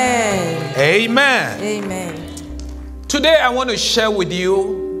 Hallelujah. Amen. Amen. Amen. Today I want to share with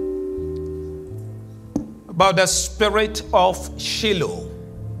you about the spirit of Shiloh.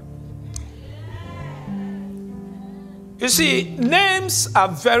 You see, names are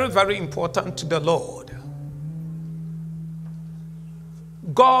very, very important to the Lord.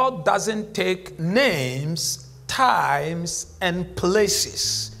 God doesn't take names, times, and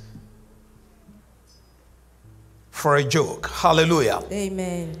places for a joke. Hallelujah.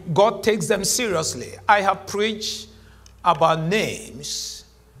 Amen. God takes them seriously. I have preached about names,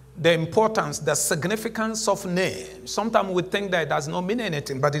 the importance, the significance of names. Sometimes we think that it does not mean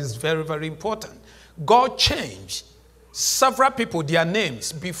anything, but it is very, very important. God changed several people their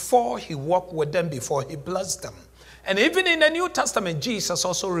names before He walked with them, before He blessed them. And even in the New Testament, Jesus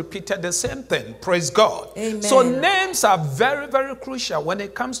also repeated the same thing. Praise God. Amen. So names are very, very crucial when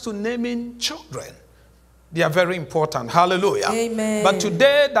it comes to naming children. They are very important. Hallelujah. Amen. But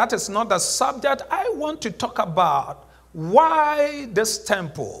today, that is not the subject. I want to talk about why this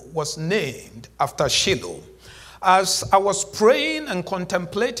temple was named after Shiloh. As I was praying and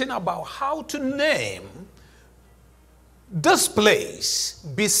contemplating about how to name this place,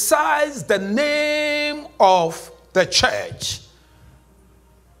 besides the name of the church,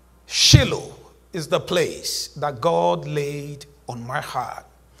 Shiloh is the place that God laid on my heart.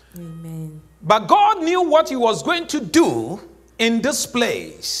 Amen. But God knew what He was going to do in this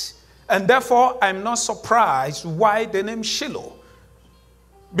place. And therefore, I'm not surprised why the name Shiloh.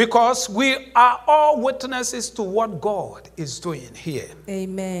 Because we are all witnesses to what God is doing here.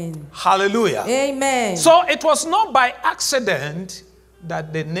 Amen. Hallelujah. Amen. So it was not by accident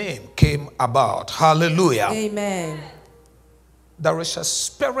that the name came about. Hallelujah. Amen. There is a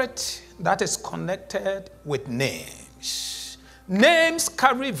spirit that is connected with names. Names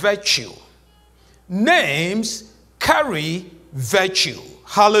carry virtue. Names carry virtue.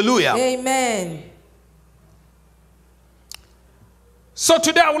 Hallelujah. Amen. So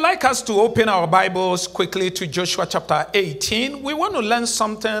today I would like us to open our Bibles quickly to Joshua chapter 18. We want to learn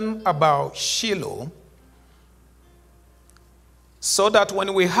something about Shiloh, so that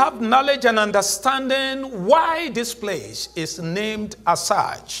when we have knowledge and understanding why this place is named as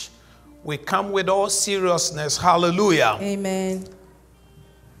such, we come with all seriousness. Hallelujah. Amen.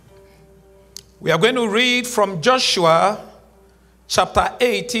 We are going to read from Joshua chapter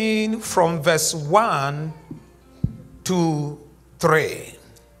 18 from verse 1 to 3.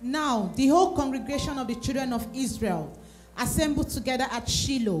 Now the whole congregation of the children of Israel assembled together at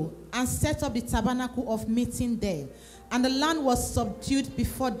Shiloh and set up the tabernacle of meeting there. And the land was subdued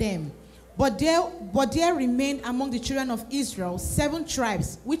before them. But there remained among the children of Israel 7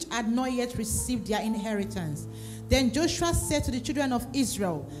 tribes which had not yet received their inheritance. Then Joshua said to the children of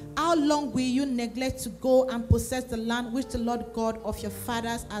Israel, how long will you neglect to go and possess the land which the Lord God of your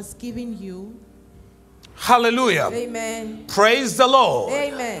fathers has given you? Hallelujah. Amen. Praise the Lord.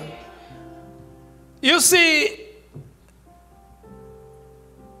 Amen. You see,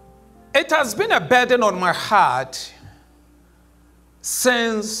 it has been a burden on my heart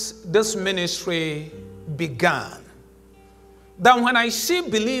since this ministry began, that when I see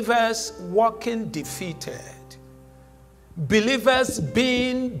believers walking defeated, believers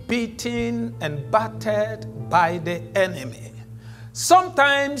being beaten and battered by the enemy,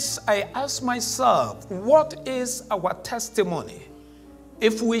 Sometimes I ask myself, what is our testimony?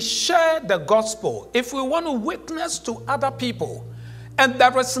 If we share the gospel, if we want to witness to other people, and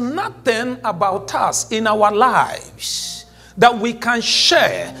there is nothing about us in our lives that we can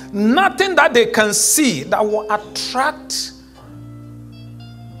share, nothing that they can see that will attract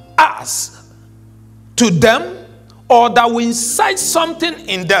us to them, or that will incite something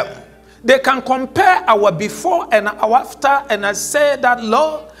in them. They can compare our before and our after, and I say that,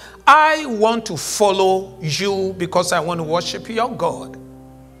 Lord, I want to follow you because I want to worship your God.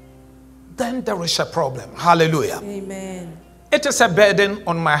 Then there is a problem. Hallelujah. Amen. It is a burden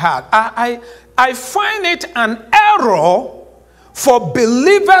on my heart. I find it an error for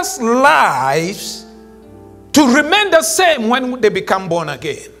believers' lives to remain the same when they become born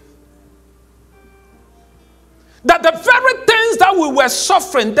again. That the very things that we were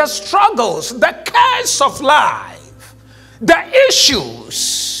suffering, the struggles, the cares of life, the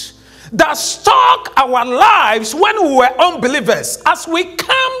issues that stalk our lives when we were unbelievers, as we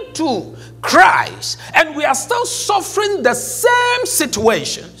come to Christ and we are still suffering the same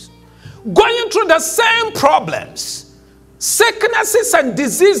situations, going through the same problems, sicknesses and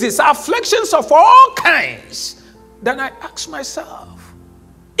diseases, afflictions of all kinds, then I ask myself,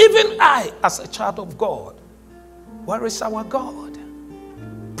 even I as a child of God, where is our God?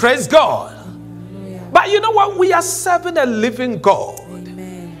 Praise God. Hallelujah. But you know what? We are serving a living God.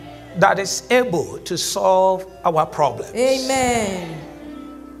 Amen. That is able to solve our problems. Amen.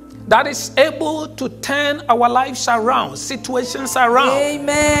 That is able to turn our lives around, situations around.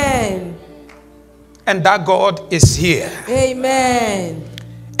 Amen. And that God is here. Amen.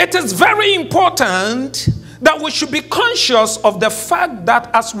 It is very important that we should be conscious of the fact that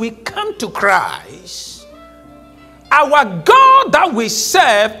as we come to Christ, our God that we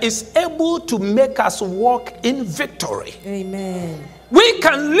serve is able to make us walk in victory. Amen. We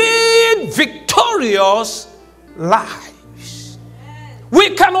can lead victorious lives.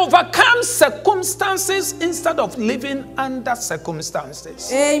 We can overcome circumstances instead of living under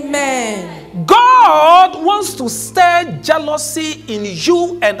circumstances. Amen. God wants to stir jealousy in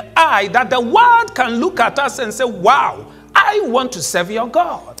you and I, that the world can look at us and say, wow, I want to serve your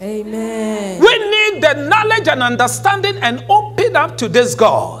God. Amen. We need the knowledge and understanding and open up to this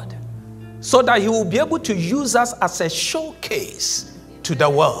God so that he will be able to use us as a showcase to the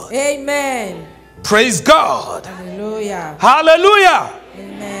world. Amen. Praise God. Hallelujah. Hallelujah.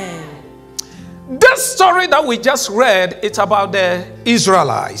 Amen. This story that we just read, it's about the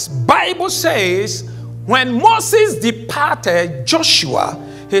Israelites. Bible says when Moses departed, Joshua,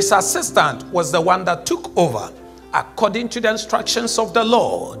 his assistant, was the one that took over according to the instructions of the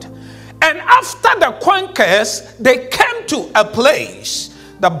Lord. And after the conquest, they came to a place.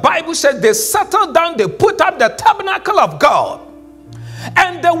 The Bible said they settled down, they put up the tabernacle of God.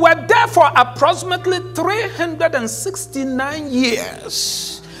 And they were there for approximately 369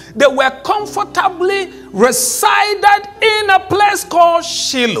 years. They were comfortably resided in a place called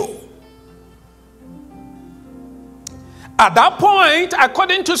Shiloh. At that point,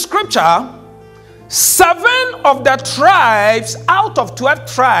 according to scripture, 7 of the tribes out of 12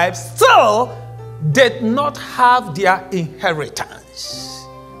 tribes still did not have their inheritance.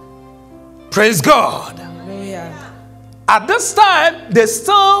 Praise God. Hallelujah. At this time, they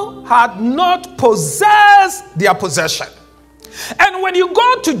still had not possessed their possession. And when you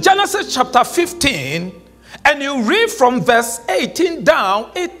go to Genesis chapter 15 and you read from verse 18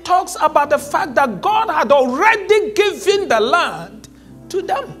 down, it talks about the fact that God had already given the land to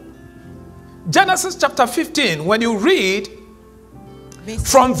them. Genesis chapter 15, when you read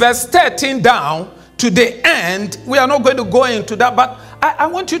from verse 13 down to the end, we are not going to go into that, but I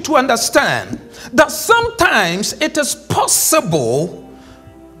want you to understand that sometimes it is possible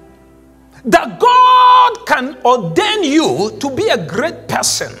that God can ordain you to be a great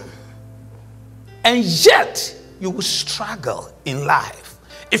person, and yet you will struggle in life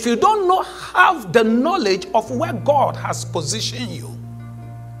if you don't have the knowledge of where God has positioned you.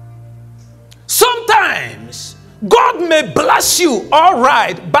 Sometimes God may bless you, all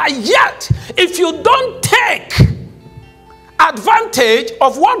right, but yet if you don't take advantage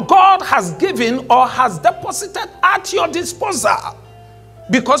of what God has given or has deposited at your disposal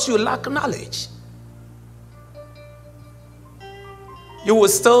because you lack knowledge, you will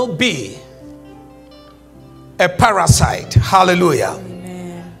still be a parasite. Hallelujah.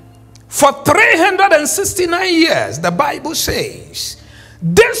 Amen. For 369 years, the Bible says,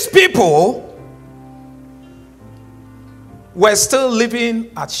 these people were still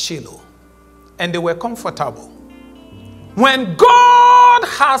living at Shiloh and they were comfortable. When God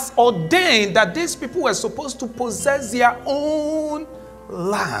has ordained that these people were supposed to possess their own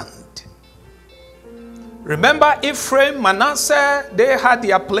land. Remember Ephraim, Manasseh, they had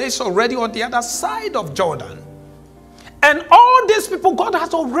their place already on the other side of Jordan. And all these people, God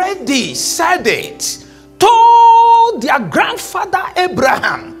has already said it, told their grandfather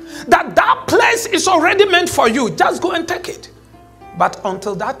Abraham that that place is already meant for you. Just go and take it. But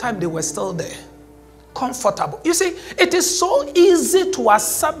until that time, they were still there. Comfortable. You see, it is so easy to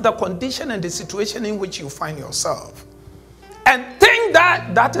accept the condition and the situation in which you find yourself and think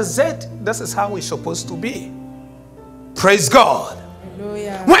that that is it. This is how it's supposed to be. Praise God.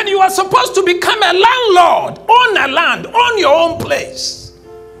 Hallelujah. When you are supposed to become a landlord, own a land, own your own place,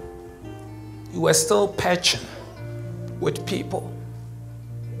 you are still patching with people.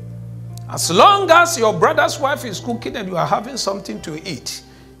 As long as your brother's wife is cooking and you are having something to eat,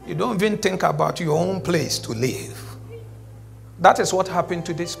 you don't even think about your own place to live. That is what happened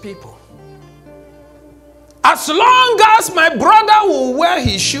to these people. As long as my brother will wear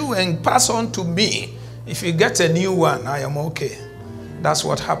his shoe and pass on to me, if he gets a new one, I am okay. That's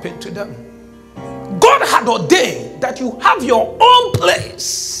what happened to them. God had ordained that you have your own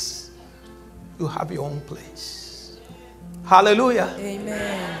place. You have your own place. Hallelujah.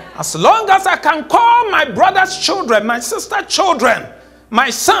 Amen. As long as I can call my brother's children, my sister's children, my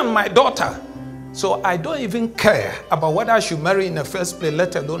son, my daughter. So I don't even care about whether I should marry in the first place,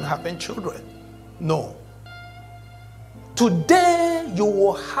 let alone having children. No. Today, you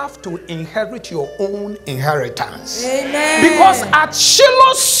will have to inherit your own inheritance. Amen. Because at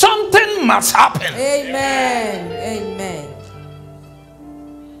Shiloh, something must happen. Amen. Amen.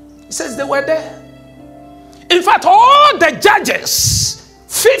 He says they were there. In fact, all the judges,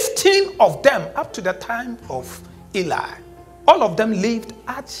 15 of them, up to the time of Eli, all of them lived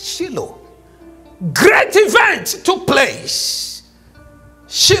at Shiloh. Great event took place.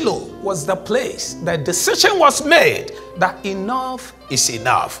 Shiloh was the place. The decision was made that enough is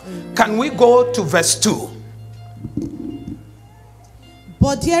enough. Can we go to verse 2?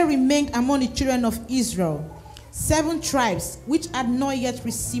 But there remained among the children of Israel 7 tribes which had not yet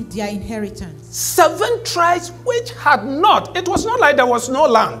received their inheritance. 7 tribes which had not. It was not like there was no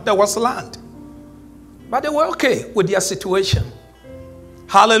land. There was land. But they were okay with their situation.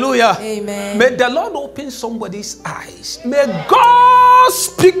 Hallelujah. Amen. May the Lord open somebody's eyes. May God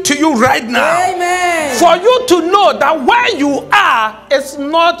speak to you right now. Amen. For you to know that where you are is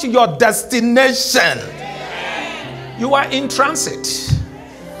not your destination. Amen. You are in transit.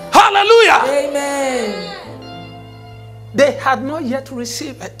 Hallelujah. Amen. They had not yet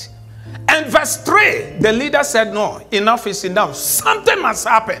received it. And verse 3, the leader said, no, enough is enough. Something must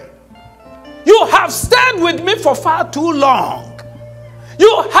happen. You have stayed with me for far too long.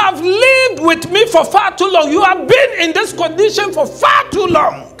 You have lived with me for far too long. You have been in this condition for far too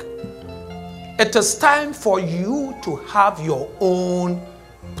long. It is time for you to have your own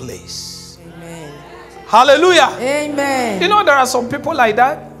place. Amen. Hallelujah. Amen. You know, there are some people like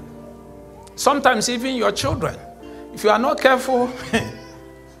that. Sometimes even your children. If you are not careful,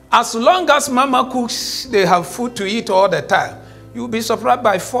 as long as mama cooks, they have food to eat all the time. You'll be surprised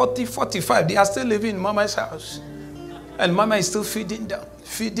by 40, 45. They are still living in mama's house. And mama is still feeding them,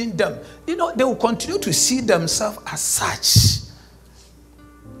 feeding them. You know, they will continue to see themselves as such.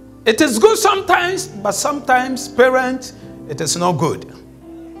 It is good sometimes, but sometimes, parents, it is not good.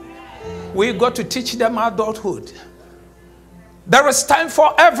 We got to teach them adulthood. There is time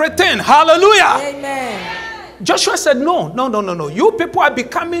for everything. Hallelujah. Amen. Joshua said, no. You people are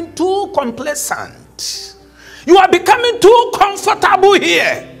becoming too complacent. You are becoming too comfortable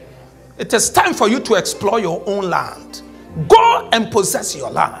here. It is time for you to explore your own land. Go and possess your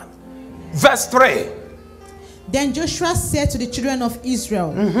land. Verse 3. Then Joshua said to the children of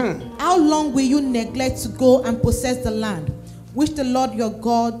Israel, how long will you neglect to go and possess the land which the Lord your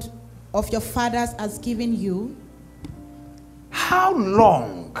God of your fathers has given you? How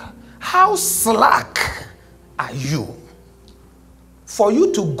long? How slack are you for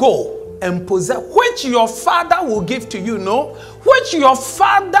you to go and possess, which your father will give to you, no? Which your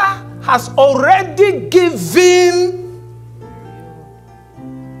father has already given.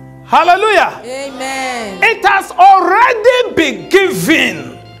 Hallelujah. Amen. It has already been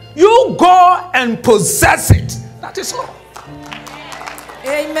given. You go and possess it. That is all.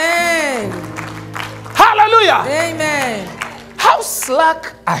 Amen. Hallelujah. Amen. How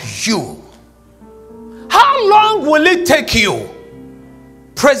slack are you? How long will it take you?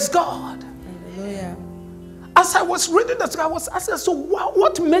 Praise God. Hallelujah. As I was reading this, I was asking, so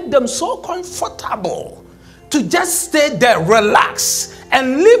what made them so comfortable to just stay there, relax,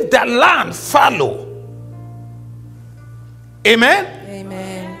 and leave the land fallow? Amen?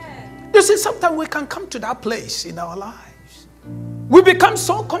 Amen. You see, sometimes we can come to that place in our lives. We become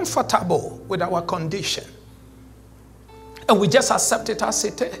so comfortable with our condition. And we just accept it as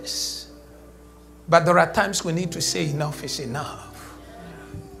it is. But there are times we need to say enough is enough.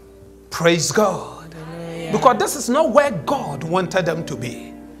 Praise God. Hallelujah. Because this is not where God wanted them to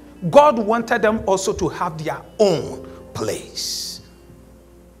be. God wanted them also to have their own place.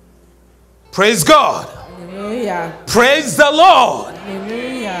 Praise God. Hallelujah. Praise the Lord.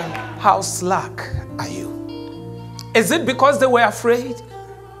 Hallelujah. How slack are you? Is it because they were afraid?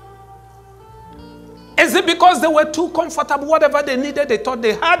 Is it because they were too comfortable? Whatever they needed, they thought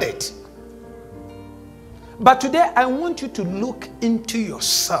they had it. But today, I want you to look into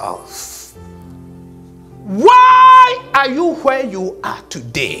yourself. Why are you where you are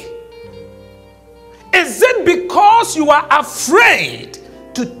today? Is it because you are afraid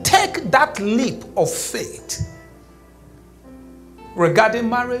to take that leap of faith regarding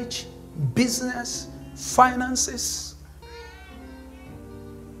marriage, business, finances?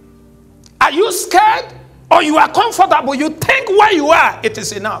 Are you scared or you are comfortable? You think where you are, it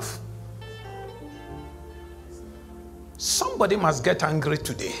is enough. Somebody must get angry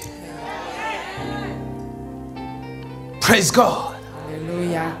today. Praise God.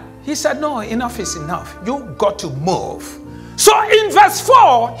 Hallelujah. He said, no, enough is enough. You got to move. So in verse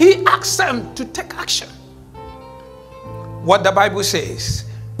 4, he asked them to take action. What the Bible says.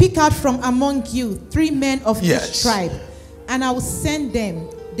 Pick out from among you 3 men of Yes. each tribe, and I will send them.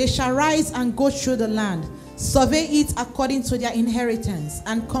 They shall rise and go through the land, survey it according to their inheritance,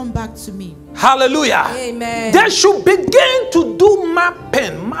 and come back to me. Hallelujah. Amen. They should begin to do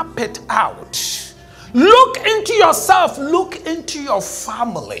mapping, map it out. Look into yourself, look into your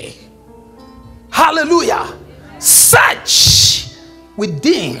family. Hallelujah. Search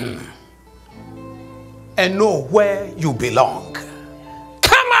within and know where you belong.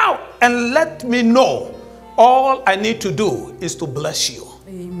 Come out and let me know. All I need to do is to bless you.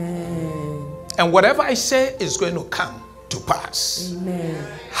 Amen. And whatever I say is going to come to pass. Amen.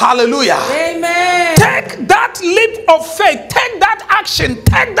 Hallelujah. Amen. Take that leap of faith. Take that action.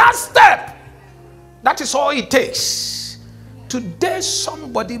 Take that step. That is all it takes. Today,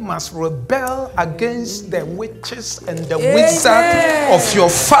 somebody must rebel against the witches and the wizards of your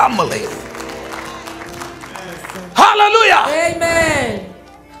family. Hallelujah. Amen.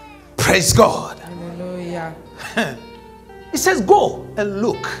 Praise God. Hallelujah. He says, go and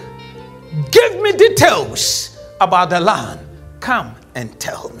look. Give me details about the land. Come and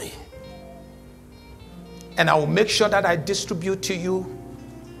tell me. And I will make sure that I distribute to you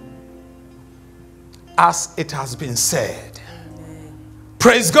as it has been said. Amen.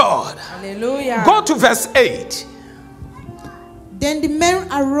 Praise God. Hallelujah. Go to verse 8. Then the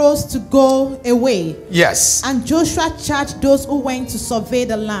men arose to go away. Yes. And Joshua charged those who went to survey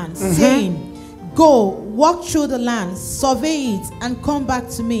the land, saying, go, walk through the land, survey it, and come back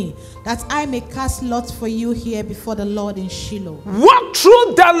to me, that I may cast lots for you here before the Lord in Shiloh. Walk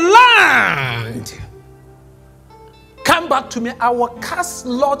through the land. Come back to me. I will cast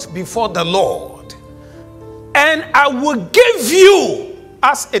lots before the Lord. And I will give you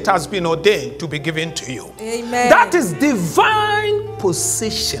as it has been ordained to be given to you. Amen. That is divine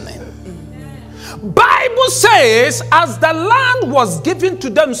positioning. Amen. Bible says, as the land was given to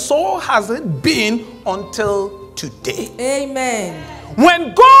them, so has it been until today. Amen.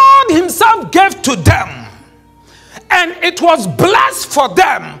 When God himself gave to them, and it was blessed for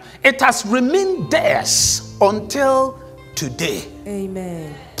them, it has remained theirs until today.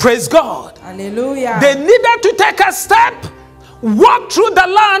 Amen. Praise God. Hallelujah. They needed to take a step, walk through the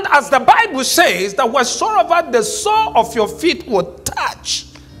land, as the Bible says, that whatsoever the sole of your feet will touch,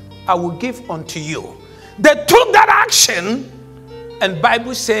 I will give unto you. They took that action, and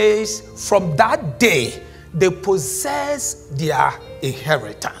Bible says from that day they possess their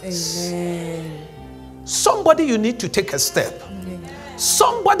inheritance. Amen. Somebody, you need to take a step.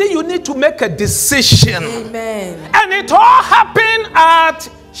 Somebody, you need to make a decision. Amen. And it all happened at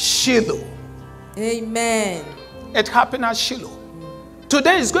Shiloh. Amen. It happened at Shiloh.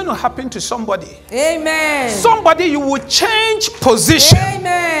 Today is going to happen to somebody. Amen. Somebody, you will change position.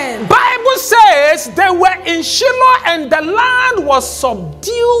 Amen. Bible says they were in Shiloh and the land was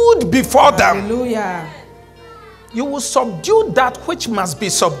subdued before them. Hallelujah. You will subdue that which must be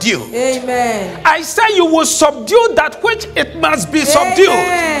subdued. Amen. I say you will subdue that which it must be subdued.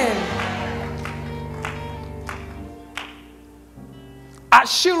 Amen. At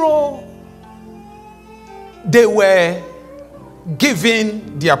Shiloh, they were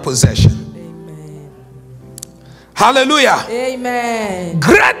given their possession. Amen. Hallelujah. Amen.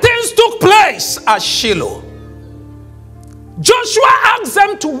 Great things took place at Shiloh. Joshua asked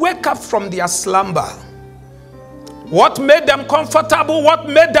them to wake up from their slumber. What made them comfortable? What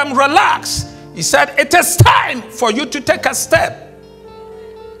made them relax? He said, it is time for you to take a step.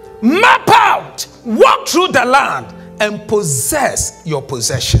 Map out, walk through the land, and possess your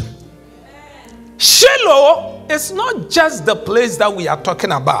possession. Shiloh is not just the place that we are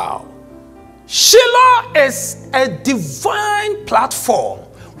talking about. Shiloh is a divine platform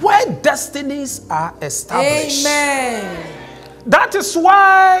where destinies are established. Amen. That is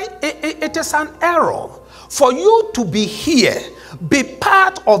why it is an error for you to be here, be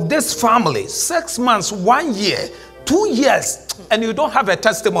part of this family, 6 months, 1 year, 2 years, and you don't have a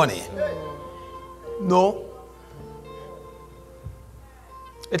testimony. No.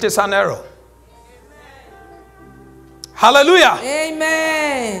 It is an error. Hallelujah.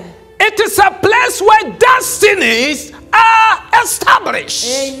 Amen. It is a place where destinies are established.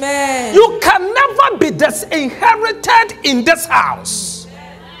 Amen. You can never be disinherited in this house.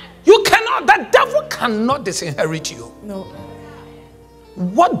 You cannot, the devil cannot disinherit you. No.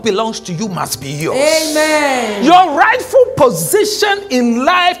 What belongs to you must be yours. Amen. Your rightful position in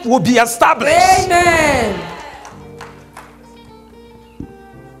life will be established. Amen.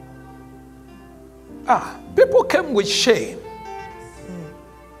 People came with shame.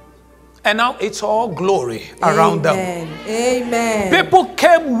 And now it's all glory around them. Amen. People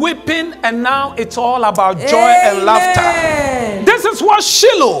came weeping, and now it's all about joy and laughter. This is what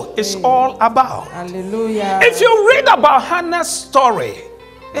Shiloh is all about. Hallelujah. If you read about Hannah's story,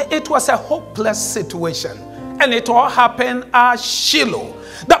 it was a hopeless situation. And it all happened at Shiloh.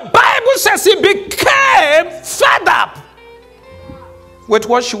 The Bible says he became fed up with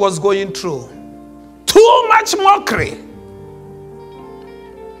what she was going through. Too much mockery.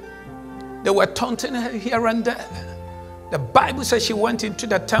 They were taunting her here and there. The Bible says she went into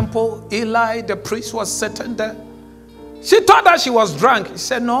the temple. Eli, the priest, was sitting there. She thought that she was drunk. He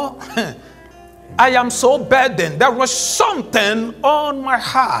said, no, I am so burdened. There was something on my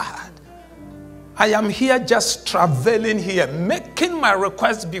heart. I am here just traveling here, making my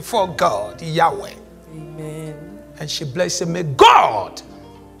request before God, Yahweh. Amen. And she blessed him. May God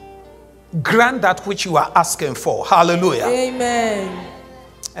grant that which you are asking for. Hallelujah. Amen.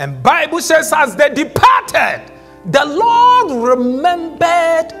 And Bible says as they departed, the Lord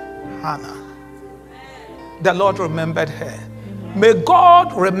remembered Hannah. The Lord remembered her. May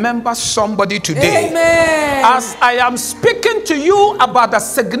God remember somebody today. Amen. As I am speaking to you about the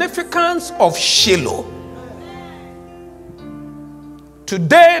significance of Shiloh.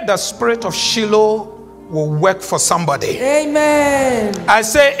 Today the spirit of Shiloh will work for somebody. Amen. I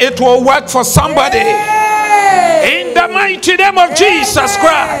say it will work for somebody. In the mighty name of Jesus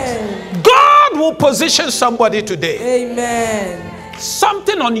Christ. God will position somebody today. Amen.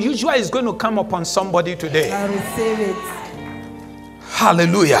 Something unusual is going to come upon somebody today. I receive it.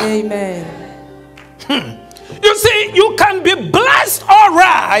 Hallelujah. Amen. You see, you can be blessed, all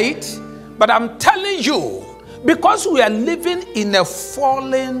right, but I'm telling you, because we are living in a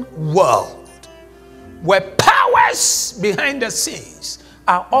fallen world where powers behind the scenes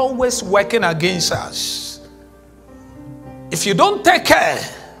are always working against us. If you don't take care,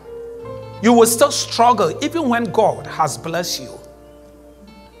 you will still struggle even when God has blessed you.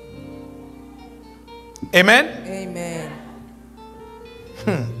 Amen? Amen.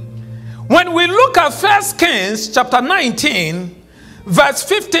 When we look at 1 Kings chapter 19, verse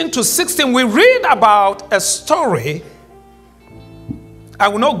 15 to 16, we read about a story. I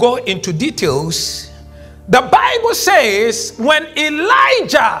will not go into details. The Bible says when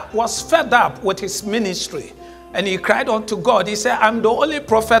Elijah was fed up with his ministry and he cried unto God, he said, I'm the only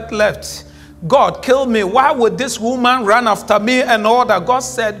prophet left. God, kill me. Why would this woman run after me and all that? God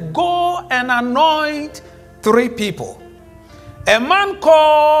said, go and anoint 3 people. A man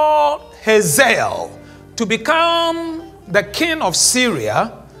called Hazael to become the king of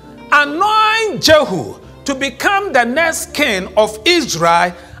Syria, anoint Jehu to become the next king of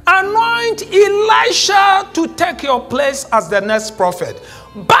Israel, anoint Elisha to take your place as the next prophet.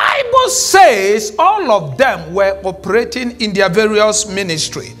 Bible says all of them were operating in their various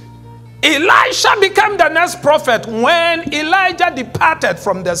ministry. Elisha became the next prophet when Elijah departed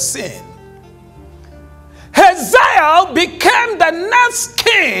from the scene. Hazael became the next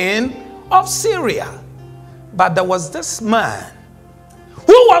king of Syria. But there was this man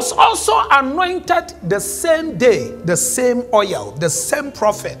who was also anointed the same day, the same oil, the same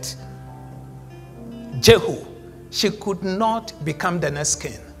prophet, Jehu. She could not become the next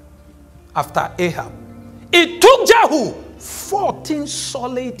king after Ahab. It took Jehu 14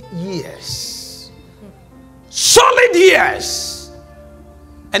 solid years. Solid years.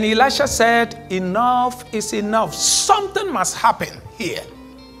 And Elisha said, enough is enough. Something must happen here.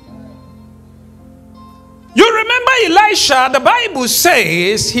 You remember Elisha, the Bible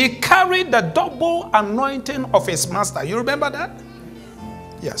says he carried the double anointing of his master. You remember that?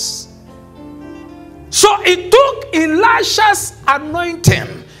 Yes. So it took Elisha's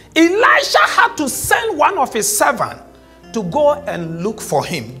anointing. Elisha had to send one of his servants to go and look for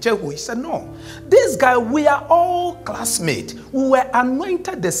him. Jehu, he said, no. This guy, we are all classmates. We were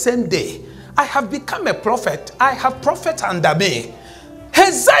anointed the same day. I have become a prophet. I have prophets under me.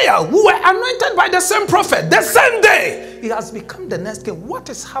 Hezekiah, who were anointed by the same prophet the same day, he has become the next king. What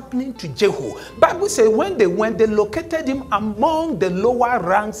is happening to Jehu? Bible says when they went, they located him among the lower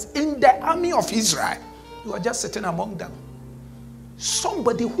ranks in the army of Israel. You are just sitting among them.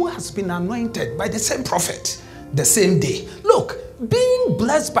 Somebody who has been anointed by the same prophet the same day. Look, being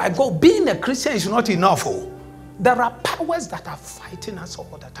blessed by God, being a Christian is not enough. Oh. There are powers that are fighting us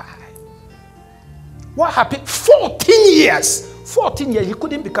all the time. What happened? 14 years. 14 years, he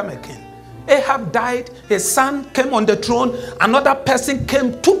couldn't become a king. Ahab died, his son came on the throne, another person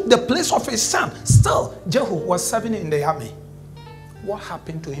came, took the place of his son. Still, Jehu was serving in the army. What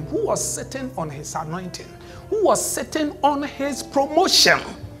happened to him? Who was sitting on his anointing? Who was sitting on his promotion?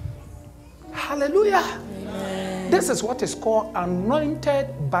 Hallelujah. Amen. This is what is called anointed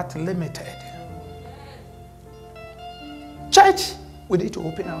but limited. Church, we need to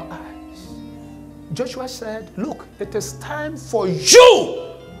open our eyes. Joshua said, look, it is time for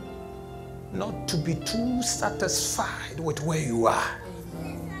you not to be too satisfied with where you are.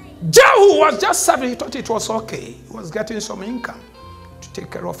 Jehu was just serving. He thought it was okay. He was getting some income to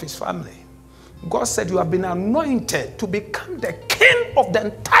take care of his family. God said, you have been anointed to become the king of the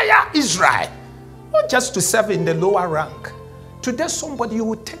entire Israel. Not just to serve in the lower rank. Today, somebody, you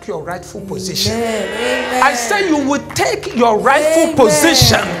will take your rightful position. Amen. I say you will take your rightful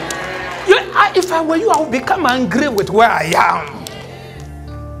position. If I were you, I would become angry with where I am.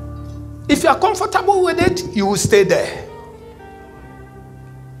 If you are comfortable with it, you will stay there.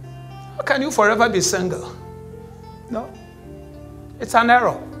 How can you forever be single? No. It's an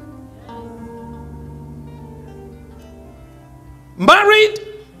error. Married,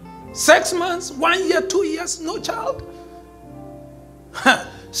 6 months, 1 year, 2 years, no child.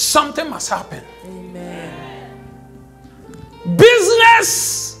 Something must happen. Amen.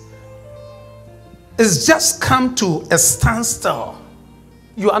 Business is just come to a standstill.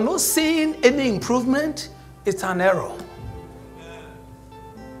 You are not seeing any improvement. It's an error.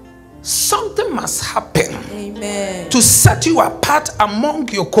 Something must happen. Amen. To set you apart among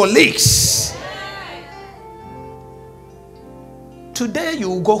your colleagues. Today you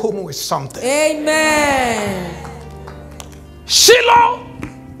will go home with something. Amen. Shiloh,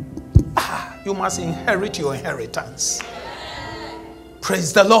 you must inherit your inheritance.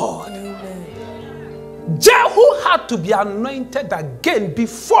 Praise the Lord. Amen. Jehu had to be anointed again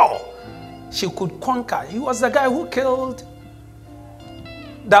before she could conquer. He was the guy who killed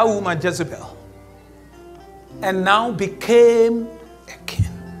that woman Jezebel and now became a king.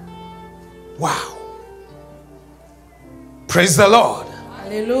 Wow. Praise the Lord.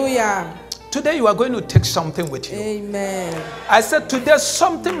 Hallelujah. Today you are going to take something with you. Amen. I said today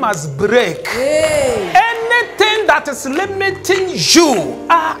something must break. Hey. Anything that is limiting you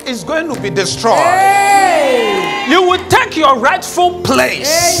is going to be destroyed. Hey. You will take your rightful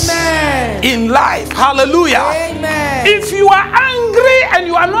place. Amen. In life. Hallelujah. Amen. If you are angry and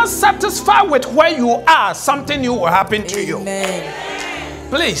you are not satisfied with where you are, something new will happen to you.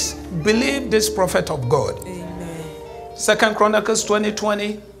 Please believe this prophet of God. Amen. 2 Chronicles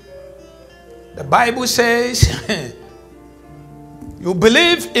 20:20. The Bible says, you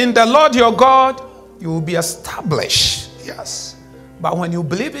believe in the Lord your God, you will be established. Yes. But when you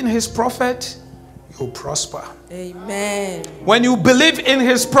believe in his prophet, you will prosper. Amen. When you believe in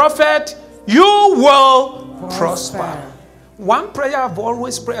his prophet, you will prosper. One prayer I've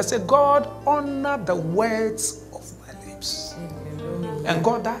always prayed, I say, God, honor the words of my lips. Amen. And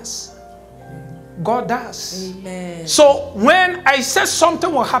God does. God does. Amen. So when I say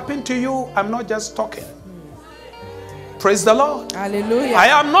something will happen to you, I'm not just talking. Praise the Lord. Hallelujah. I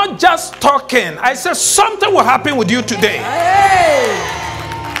am not just talking. I say something will happen with you today. Hey.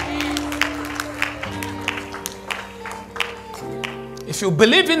 If you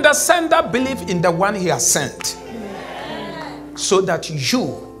believe in the sender, believe in the one he has sent. Amen. So that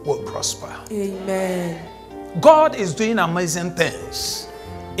you will prosper. Amen. God is doing amazing things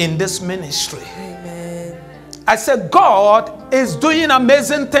in this ministry. Amen. I said God is doing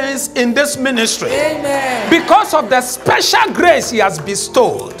amazing things in this ministry. Amen. Because of the special grace he has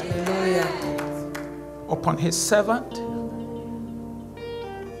bestowed. Hallelujah. Upon his servant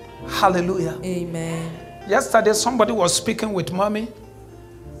Hallelujah. Amen. Yesterday, somebody was speaking with mommy.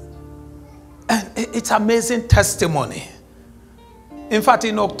 And it's amazing testimony. In fact,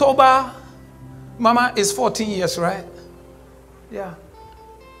 in October, Mama is 14 years, right? Yeah.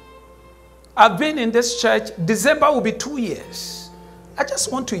 I've been in this church. December will be 2 years. I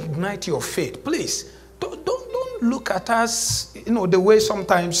just want to ignite your faith. Please, don't look at us, the way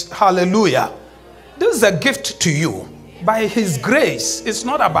sometimes, hallelujah. This is a gift to you. By His grace, it's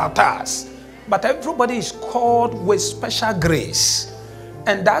not about us. But everybody is called with special grace.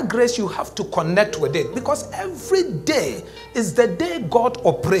 And that grace, you have to connect with it. Because every day is the day God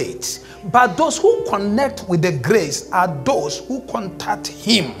operates. But those who connect with the grace are those who contact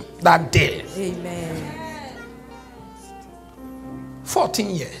Him that day. Amen. 14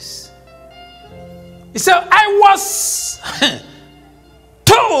 years. He said, I was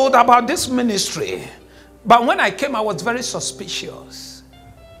told about this ministry. But when I came, I was very suspicious.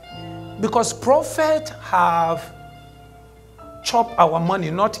 Because prophets have chopped our money,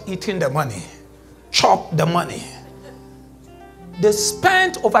 not eating the money. Chop the money. They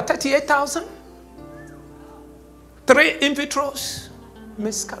spent over 38,000. 3 in vitros,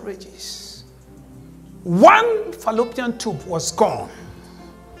 miscarriages. 1 fallopian tube was gone.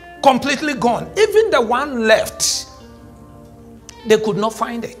 Completely gone. Even the one left, they could not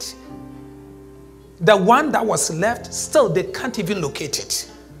find it. The one that was left, still they can't even locate it.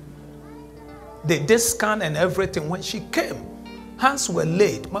 They did scan and everything. When she came, hands were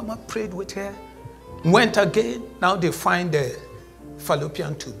laid. Mama prayed with her. Went again. Now they find the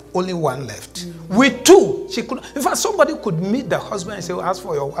fallopian tube. Only 1 left. With 2, she could. In fact, somebody could meet the husband and say, well, ask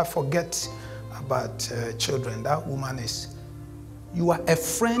for your wife, forget about children. That woman is. You are a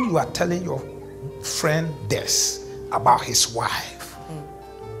friend. You are telling your friend this about his wife.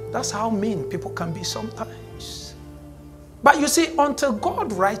 That's how mean people can be sometimes. But you see, until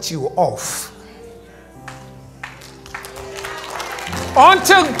God writes you off,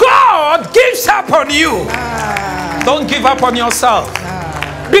 until God gives up on you, don't give up on yourself.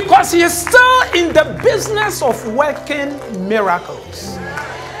 Because He is still in the business of working miracles.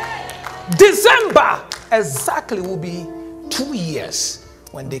 December exactly will be 2 years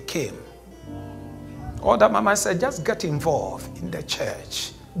when they came. All that Mama said, just get involved in the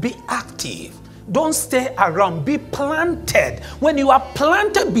church. Be active. Don't stay around. Be planted. When you are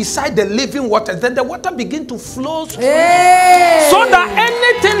planted beside the living water, then the water begins to flow through. Hey! So that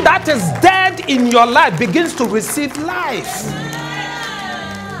anything that is dead in your life begins to receive life.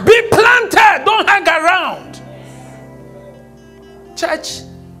 Be planted. Don't hang around. Church,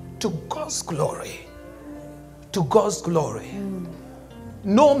 to God's glory. To God's glory.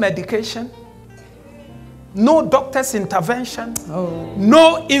 No medication. No doctor's intervention.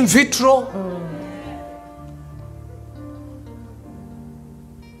 No in vitro.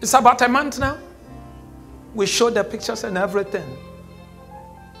 It's about a month now. We showed the pictures and everything.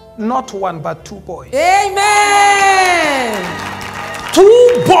 Not 1, but 2 boys. Amen.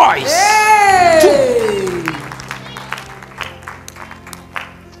 2 boys. Hey. 2.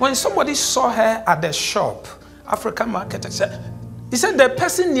 When somebody saw her at the shop, African market, he said the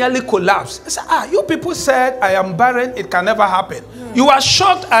person nearly collapsed. He said, you people said I am barren, it can never happen. You are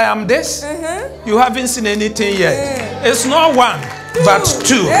shocked I am this? You haven't seen anything yet. It's not 1, but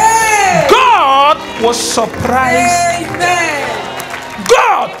 2. God will surprise.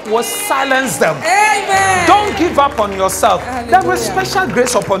 God will silence them. Don't give up on yourself. There is special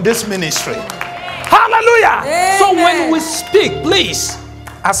grace upon this ministry. Hallelujah. So when we speak, please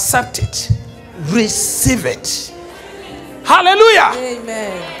accept it. Receive it. Hallelujah.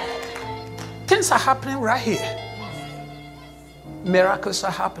 Amen. Things are happening right here. Miracles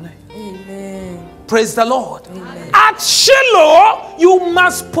are happening. Amen. Praise the Lord. Amen. At Shiloh, you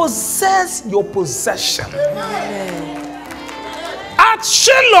must possess your possession. Amen. At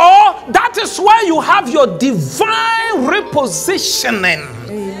Shiloh, that is where you have your divine repositioning.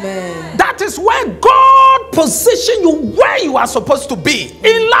 Amen. That is where God positions you where you are supposed to be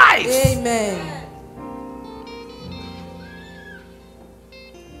in life. Amen.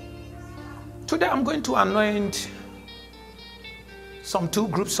 Today I'm going to anoint some 2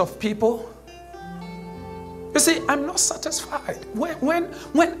 groups of people. You see, I'm not satisfied. When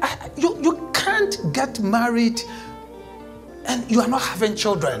you can't get married and you are not having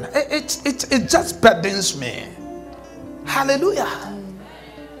children, it just burdens me. Hallelujah.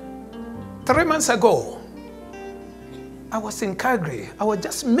 3 months ago, I was in Calgary. I was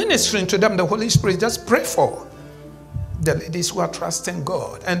just ministering to them. The Holy Spirit just prayed for the ladies who are trusting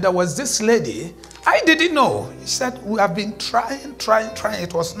God. And there was this lady, I didn't know. She said, we have been trying.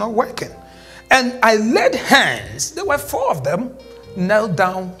 It was not working. And I laid hands. There were 4 of them. knelt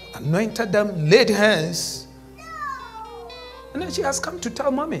down, anointed them, laid hands. And then she has come to tell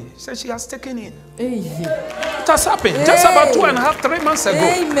mommy. She said she has taken in. It has happened just about 2.5, 3 months ago.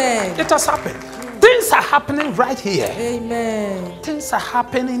 Amen. It has happened. Things are happening right here. Amen. Things are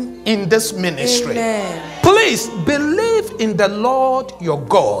happening in this ministry. Amen. Please believe in the Lord your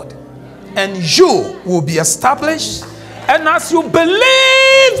God, and you will be established. And as you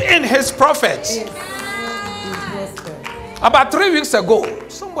believe in his prophets, about 3 weeks ago,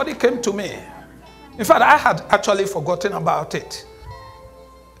 somebody came to me. In fact, I had actually forgotten about it.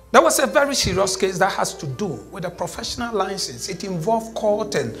 There was a very serious case that has to do with a professional license. It involved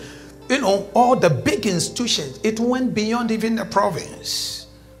court and, all the big institutions. It went beyond even the province.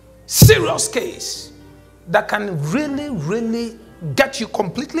 Serious case that can really, really get you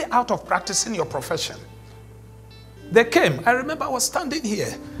completely out of practicing your profession. They came. I remember I was standing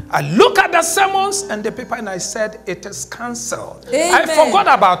here. I looked at the sermons and the paper and I said, it is cancelled. I forgot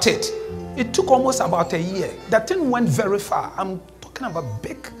about it. It took almost about a year. That thing went very far. I'm talking about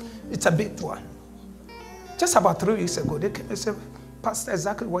big. It's a big one. Just about 3 weeks ago, they came and said, Pastor,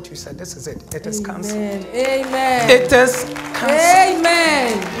 exactly what you said. This is it. It is cancelled. Amen. It is cancelled.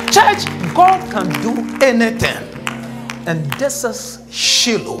 Amen. Church, God can do anything. And this is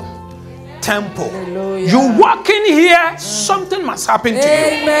Shiloh temple. Hallelujah. You walk in here, something must happen to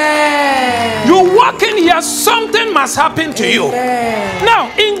Amen. you. You walk in here, something must happen to you.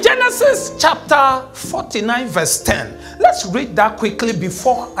 Now, in Genesis chapter 49, verse 10, let's read that quickly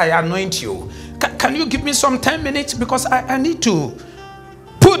before I anoint you. Can you give me some 10 minutes? Because I need to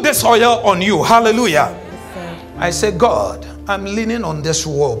put this oil on you. Hallelujah. I say, God, I'm leaning on this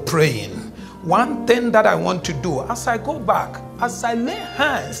wall, praying. One thing that I want to do as I go back, as I lay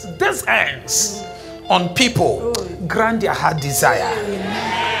hands, these hands on people, grant their heart desire.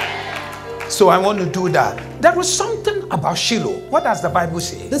 So I want to do that. There is something about Shiloh. What does the Bible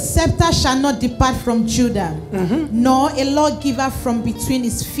say? The scepter shall not depart from Judah, nor a lawgiver from between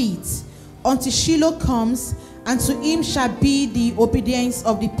his feet, until Shiloh comes, and to him shall be the obedience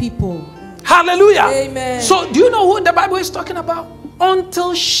of the people. Hallelujah. Amen. So do you know who the Bible is talking about?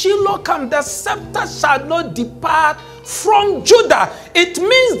 Until Shiloh comes, the scepter shall not depart from Judah. It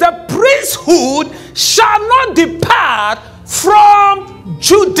means the priesthood shall not depart from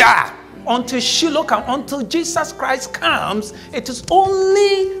Judah. Until Shiloh comes, until Jesus Christ comes, it is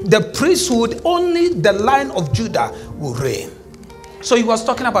only the priesthood, only the line of Judah will reign. So he was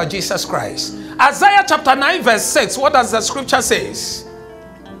talking about Jesus Christ. Isaiah chapter 9 verse 6, what does the scripture say?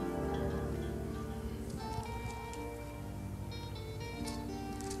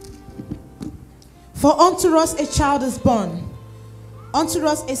 For unto us a child is born, unto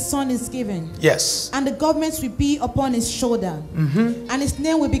us a son is given. Yes. And the government will be upon his shoulder. And his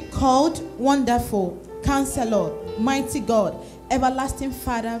name will be called Wonderful, Counselor, Mighty God, Everlasting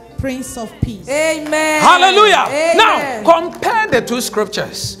Father, Prince of Peace. Amen. Hallelujah. Amen. Now, compare the two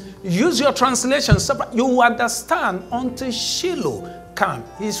scriptures. Use your translation. You will understand until Shiloh come.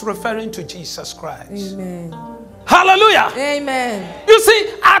 He's referring to Jesus Christ. Amen. Hallelujah. Amen. You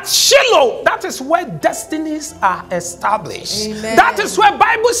see, at Shiloh, that is where destinies are established. Amen. That is where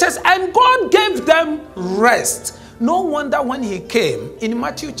Bible says, and God gave them rest. No wonder when he came, in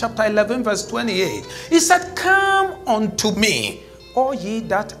Matthew chapter 11, verse 28, he said, come unto me, all ye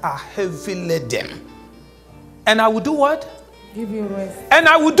that are heavy laden. And I will do what? Give you rest. And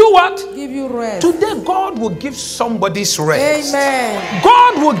I will do what? Give you rest. Today, God will give somebody's rest. Amen.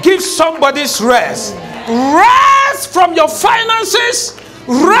 God will give somebody's rest. Rest from your finances.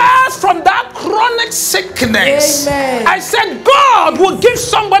 Rest from that chronic sickness. Amen. I said God will give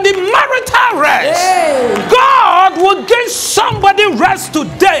somebody marital rest. Amen. God will give somebody rest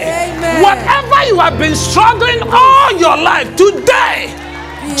today. Amen. Whatever you have been struggling all your life, today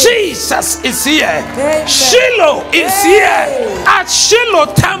Jesus is here. Amen. Shiloh is here. At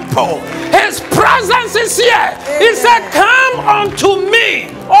Shiloh temple, his presence is here. He said, come unto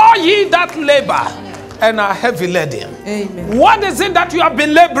me, all ye that labor and are heavy laden. Amen. What is it that you have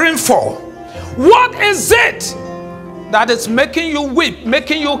been laboring for? What is it that is making you weep,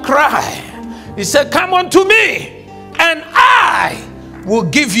 making you cry? He said, come unto me and I will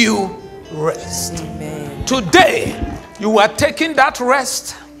give you rest. Amen. Today, you are taking that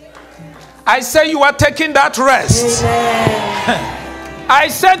rest. I say you are taking that rest. Amen. I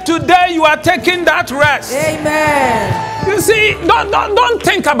said today you are taking that rest. Amen. You see, don't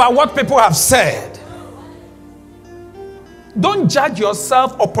think about what people have said. Don't judge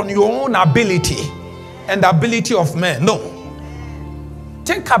yourself upon your own ability and the ability of men. No.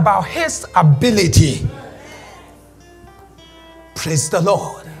 Think about his ability. Praise the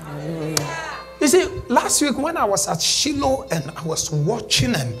Lord. Hallelujah. You see, last week when I was at Shiloh and I was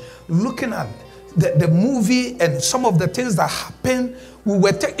watching and looking at the movie and some of the things that happened, we were,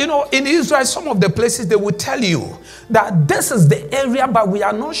 in Israel, some of the places they will tell you that this is the area, but we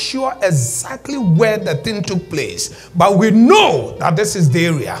are not sure exactly where the thing took place. But we know that this is the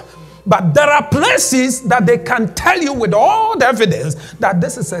area. But there are places that they can tell you with all the evidence that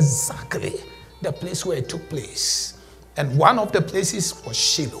this is exactly the place where it took place. And one of the places was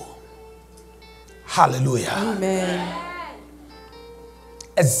Shiloh. Hallelujah. Amen.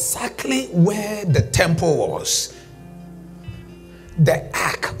 Exactly where the temple was, the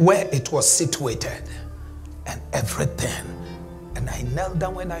ark where it was situated, and everything. And I knelt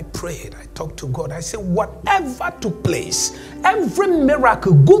down when I prayed. I talked to God. I said, whatever took place, every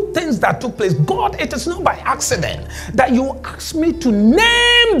miracle, good things that took place, God, it is not by accident that you asked me to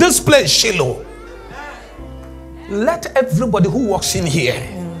name this place Shiloh. Let everybody who walks in here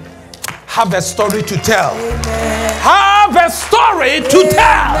have a story to tell. Amen. Have a story to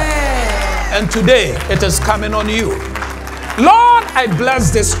tell. And today it is coming on you. Lord, I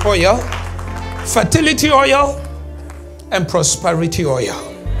bless this oil, fertility oil and prosperity oil.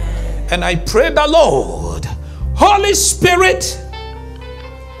 And I pray the Lord, Holy Spirit,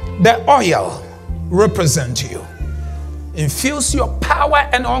 the oil represent you. Infuse your power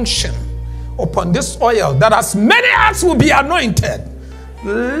and unction upon this oil, that as many as will be anointed,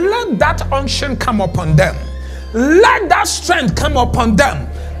 let that unction come upon them. Let that strength come upon them.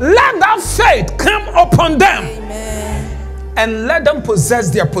 Let that faith come upon them. Amen. And let them possess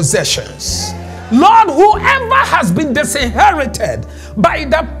their possessions. Lord, whoever has been disinherited by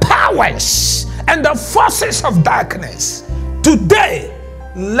the powers and the forces of darkness, today,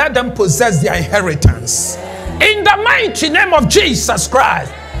 let them possess their inheritance. In the mighty name of Jesus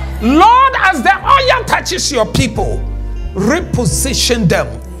Christ. Lord, as the oil touches your people, reposition them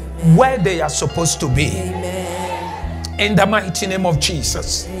where they are supposed to be. Amen. In the mighty name of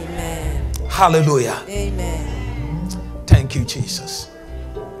Jesus. Amen. Hallelujah. Amen. Thank you, Jesus.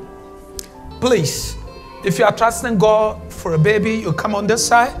 Please, if you are trusting God for a baby, you come on this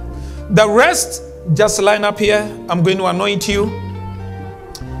side. The rest, just line up here. I'm going to anoint you.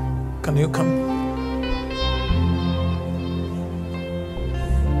 Can you come?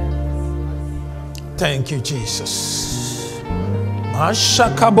 Thank you, Jesus.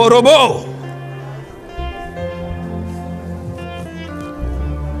 Ashakaborobo.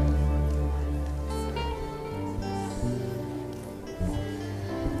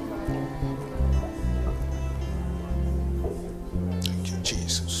 Thank you,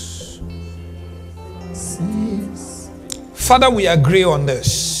 Jesus. Father, we agree on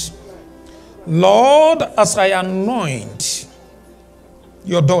this. Lord, as I anoint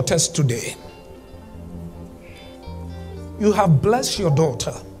your daughters today, you have blessed your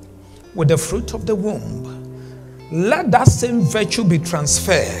daughter with the fruit of the womb. Let that same virtue be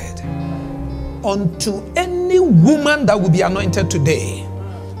transferred unto any woman that will be anointed today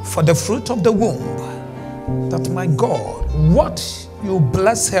for the fruit of the womb. That, my God, what you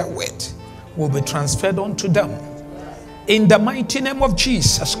bless her with will be transferred unto them. In the mighty name of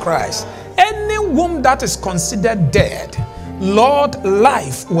Jesus Christ, any womb that is considered dead, Lord,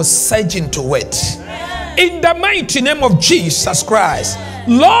 life will surge into it. In the mighty name of Jesus Christ,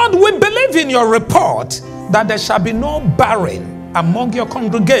 Lord, we believe in your report that there shall be no barren among your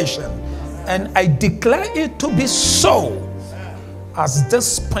congregation. And I declare it to be so as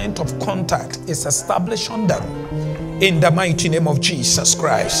this point of contact is established on them. In the mighty name of Jesus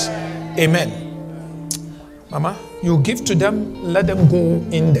Christ. Amen. Mama, you give to them, let them go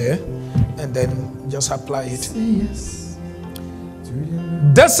in there, and then just apply it.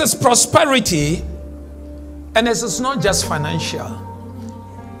 This is prosperity. And this is not just financial.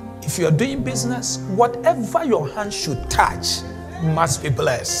 If you're doing business, whatever your hand should touch must be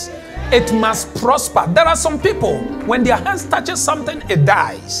blessed. It must prosper. There are some people, when their hands touches something, it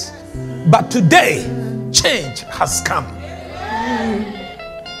dies. But today, change has come.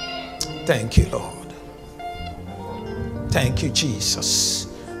 Thank you, Lord. Thank you, Jesus.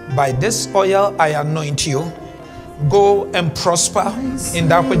 By this oil, I anoint you. Go and prosper in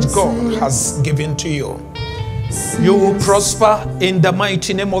that which God has given to you. You will prosper in the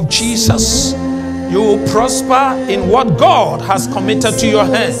mighty name of Jesus. You will prosper in what God has committed to your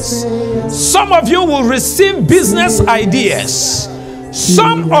hands. Some of you will receive business ideas.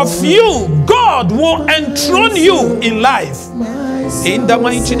 Some of you, God will enthrone you in life. In the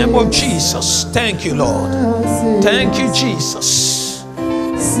mighty name of Jesus. Thank you, Lord. Thank you, Jesus.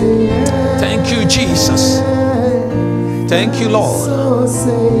 Thank you, Jesus. Thank you, Lord.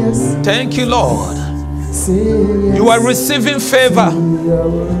 Thank you, Lord. You are receiving favor.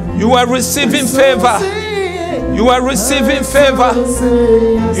 You are receiving favor. You are receiving favor.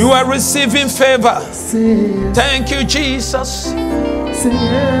 You are receiving favor. Thank you, Jesus.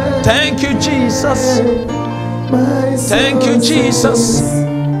 Thank you, Jesus. Thank you, Jesus.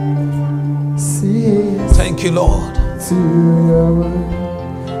 Thank you, Lord.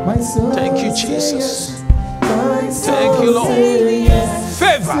 Thank you, Jesus. Thank you, Lord.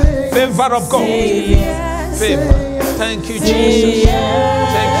 Favor. Favor of God. Favor. Thank you, Jesus.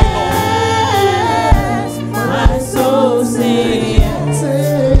 Thank you, Lord. My soul say yes.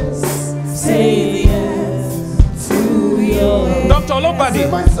 Say yes to your. Dr. Olobadi.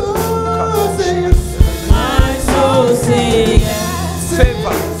 My soul say yes. My soul say yes.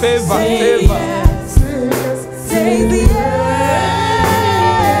 Favor, favor, favor. Say yes.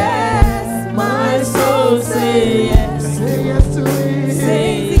 My soul say yes. Say yes to me.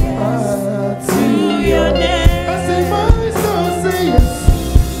 Say yes to your name. I say my soul say yes.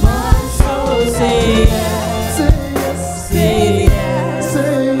 My soul say yes. Say yes. Say yes.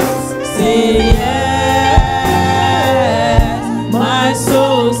 Say yes. Say yes. My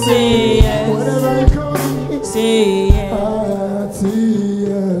soul say yes. Whatever you call me. Say yes.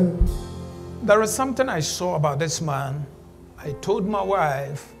 There is something I saw about this man. I told my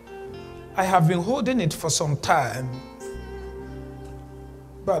wife, I have been holding it for some time,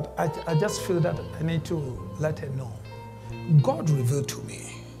 but I just feel that I need to let her know. God revealed to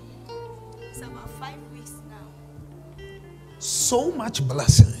me. It's about 5 weeks now. So much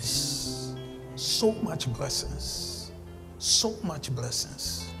blessings. So much blessings. So much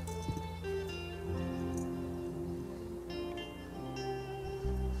blessings.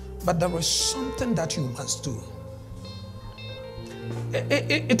 But there is something that you must do.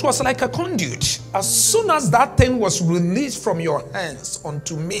 It was like a conduit. As soon as that thing was released from your hands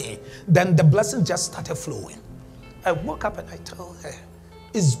onto me, then the blessing just started flowing. I woke up and I told her,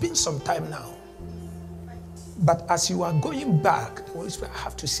 it's been some time now. But as you are going back, the Holy Spirit, I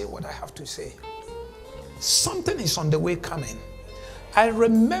have to say what I have to say. Something is on the way coming. I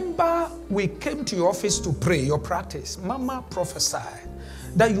remember we came to your office to pray, your practice. Mama prophesied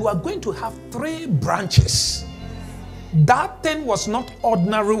that you are going to have 3 branches. That thing was not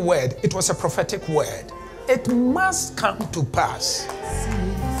ordinary word. It was a prophetic word. It must come to pass.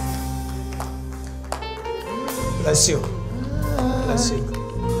 Bless you. Bless you.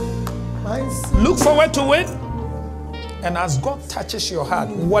 Look forward to it. And as God touches your heart,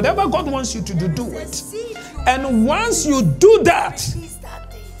 whatever God wants you to do, do it. And once you do that,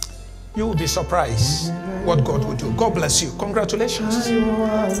 you will be surprised what God will do. God bless you. Congratulations.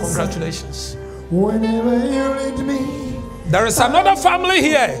 Congratulations. Whenever you lead me, there is another family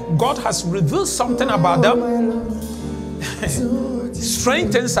here. God has revealed something about them.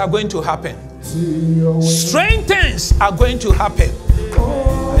 Strange things are going to happen. Strange things are going to happen.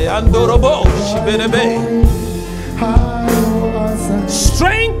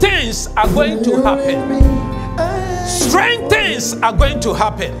 Strange things are going to happen. Strange things are going to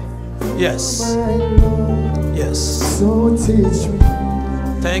happen. Yes. Yes. so teach me.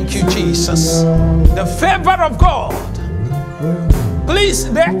 Thank you, Jesus. The favor of God. Please,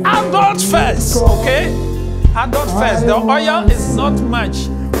 the adult first, okay? Adult first. The oil is not much.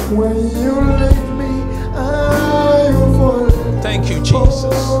 When you lead me, I will follow. Thank you,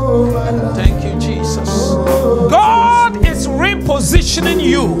 Jesus. Thank you, Jesus. God is repositioning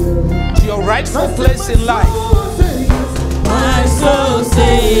you to your rightful place in life. My soul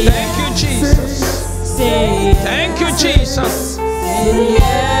say Thank you, Jesus. say Thank you, Jesus.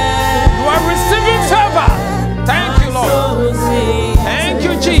 yes. You are receiving favor. Thank you, Lord. Thank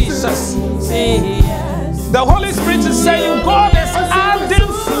you, Jesus. Say yes. The Holy Spirit is saying God is adding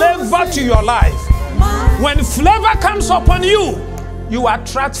flavor to your life. When flavor comes upon you, you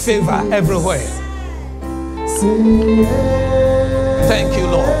attract favor everywhere. Thank you,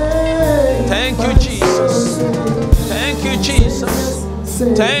 Lord. Thank you, Jesus. Thank you, Jesus.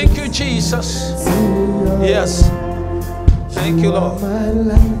 Thank you, Jesus. Yes. Thank you, Lord.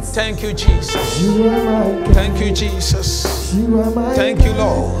 Thank you, Jesus. Thank you, Jesus. Thank you,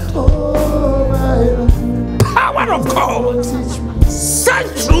 Lord. Power of God sent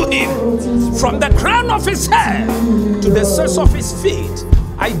through him from the crown of his head to the soles of his feet.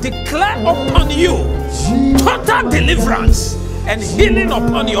 I declare upon you total deliverance and healing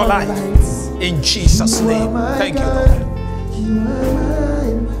upon your life in Jesus' name. Thank you, Lord.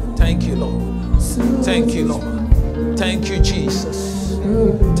 Thank you, Lord. Thank you, Lord. Thank you, Jesus.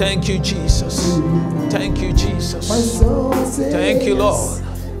 Thank you, Jesus. Thank you, Jesus. Thank you, Lord.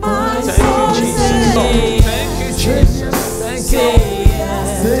 Thank you, Jesus. Thank you, Jesus. Thank you.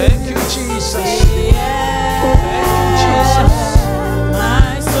 Thank you, Jesus.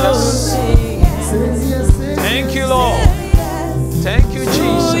 Thank you, Lord. Thank you,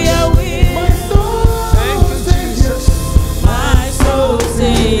 Jesus.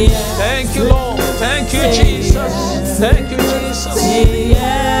 Thank you, Lord. Thank you, Jesus. Thank you, Jesus.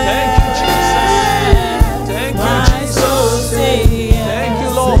 Thank you, Jesus. Thank you, Jesus. Thank you,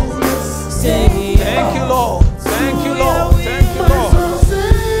 Lord. Thank you, Lord. Thank you, Lord. Thank you, Lord.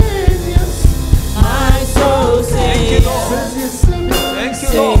 Thank you, Lord. Thank you,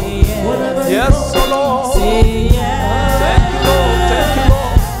 Lord. Yes, Lord. Thank you, Lord. Thank you,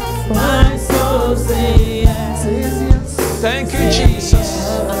 Lord. Thank you, Jesus.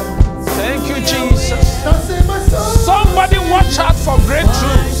 Thank you, Jesus. Somebody watch out for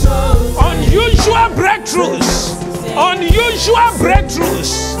breakthroughs. Unusual breakthroughs. Unusual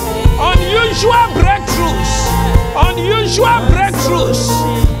breakthroughs. Unusual breakthroughs. Unusual breakthroughs.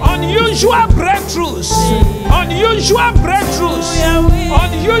 Unusual breakthroughs. Unusual breakthroughs.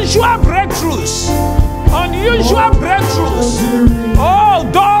 Unusual breakthroughs. Unusual breakthroughs. Oh,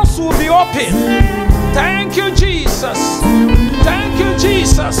 doors will be open. Thank you, Jesus. Thank you,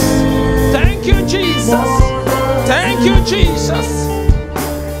 Jesus. Thank you, Jesus. Thank you, Jesus.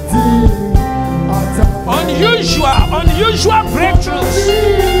 Unusual breakthroughs.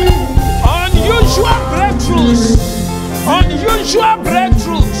 Unusual breakthroughs. Unusual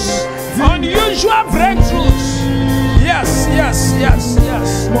breakthroughs. Unusual breakthroughs. Yes, yes, yes, yes.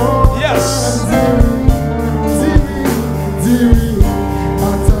 Yes.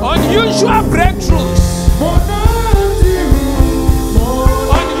 Unusual breakthroughs.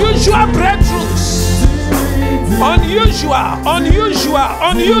 Unusual breakthroughs. Unusual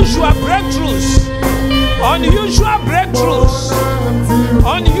breakthroughs. Unusual breakthroughs.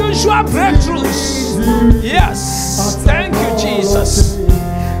 Unusual breakthroughs. Yes. Thank you, Jesus.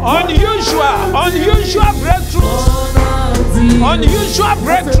 Unusual breakthroughs. Unusual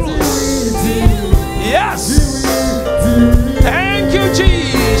breakthroughs. Yes. Thank you,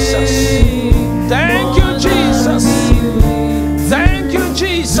 Jesus. Thank you, Jesus. Thank you,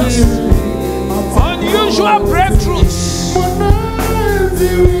 Jesus. Unusual breakthroughs.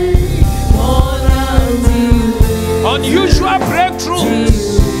 Unusual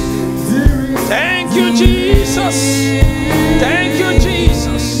breakthroughs. Thank you, Jesus. Thank you,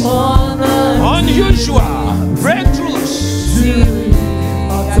 Jesus. Unusual breakthroughs.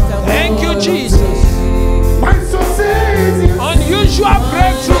 Thank you, Jesus. Unusual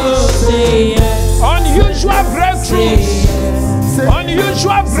breakthroughs. Unusual breakthroughs.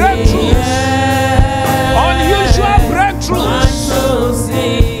 Unusual breakthroughs. Unusual breakthroughs.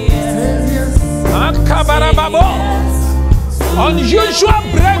 Akabarababo. Unusual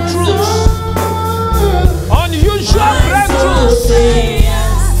breakthroughs. Unusual breakthroughs.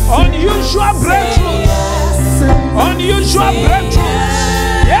 Unusual breakthroughs. Unusual breakthroughs.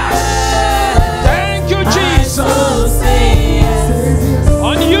 Yes. Thank you, Jesus.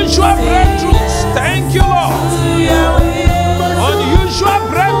 Unusual breakthroughs. Thank you, Lord. Unusual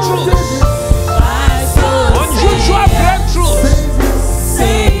breakthroughs. Unusual breakthroughs.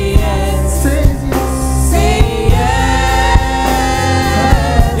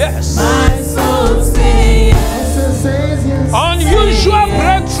 Yes. Unusual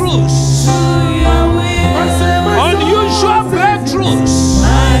breakthroughs. Unusual breakthroughs.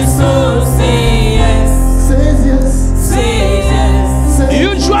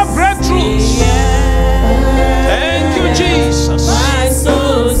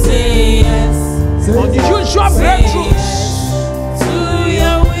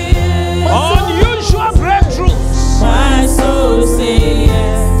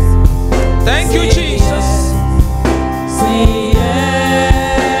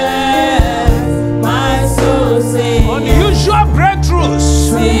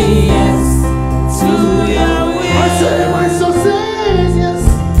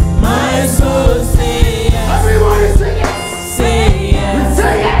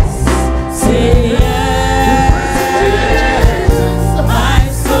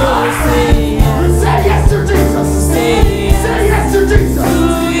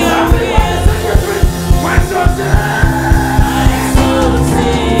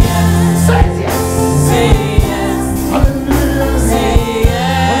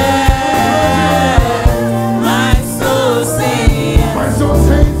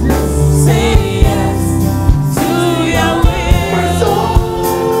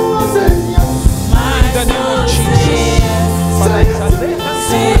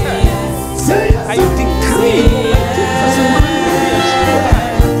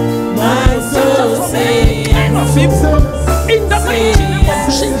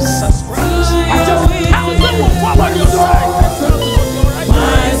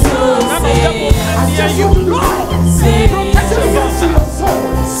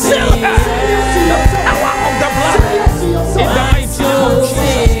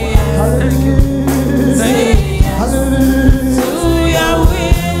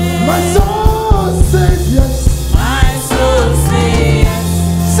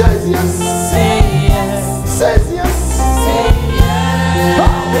 yes. Say yes. Says yes. Say yes.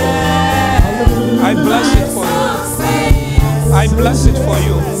 I bless it for you. I bless it for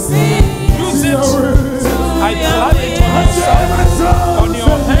you. Use it. I plant it on yourself, on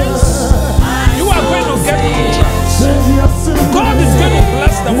your hands. You are going to get contracts. God is going to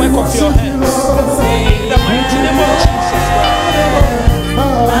bless the work of your hands. In the mighty name of Jesus Christ.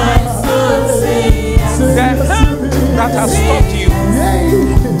 The hand that has stopped you,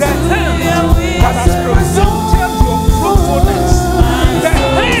 the hand that has prevented your fruitfulness, the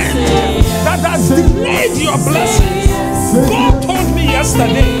hand that has delayed your blessings. God told me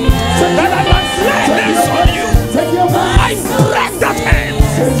yesterday that I must lay hands on you. I break that hand.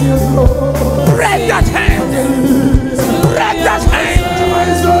 Break that hand. Break that hand.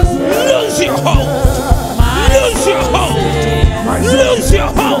 Lose your hold. Lose your hold. Lose your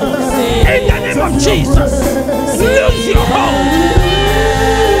hold. In the name of Jesus. Lose your hold.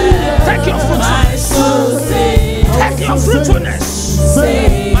 Take your fruitfulness. Take your fruitfulness.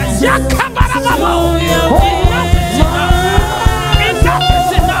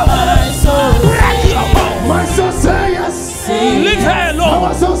 My soul say yes. Leave her alone.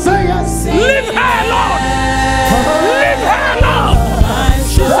 My soul say yes. Leave her alone. Leave her alone.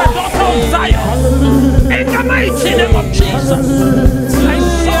 She's a daughter of Zion. In the mighty name of Jesus. I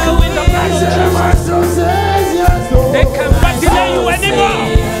soak you in the blood of My Jesus. soul says yes. They cannot delay you anymore.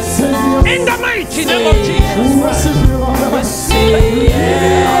 In the mighty name of Jesus. Worship you, Lord.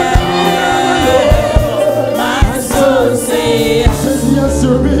 My soul say yes. Says yes to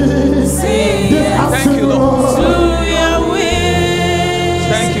me. Thank you, Lord. To your will.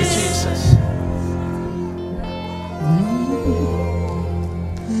 Thank you, Jesus.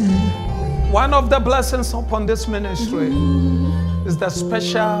 One of the blessings upon this ministry is the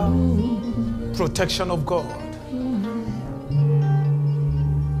special protection of God.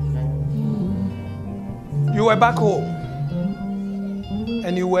 You were back home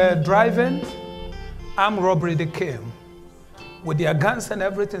and you were driving, armed robbery, they came with their guns and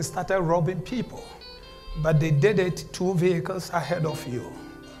everything, started robbing people. But they did it 2 vehicles ahead of you.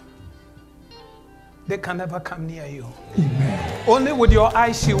 They can never come near you. Amen. Only with your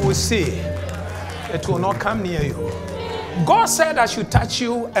eyes you will see. It will not come near you. God said I should touch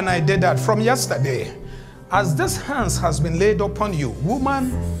you, and I did that from yesterday. As this hands has been laid upon you,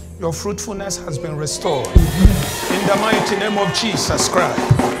 woman, your fruitfulness has been restored. In the mighty name of Jesus Christ.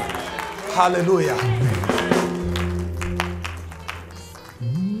 Hallelujah.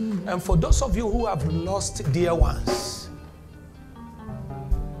 And for those of you who have lost dear ones,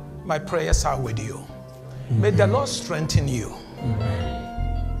 my prayers are with you. May the Lord strengthen you.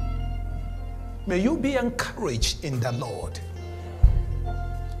 May you be encouraged in the Lord.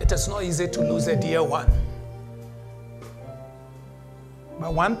 It is not easy to lose a dear one.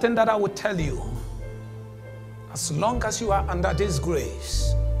 But one thing that I will tell you, as long as you are under this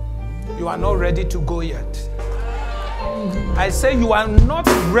grace, you are not ready to go yet. I say you are not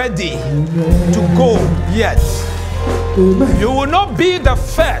ready to go yet. You will not be the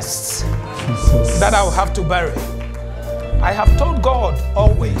first that I will have to bury. I have told God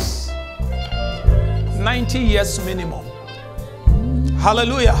always, 90 years minimum.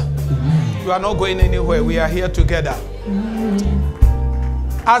 Hallelujah. You are not going anywhere. We are here together.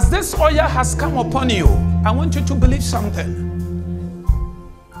 As this oil has come upon you, I want you to believe something.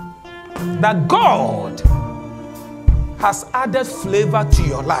 That God has added flavor to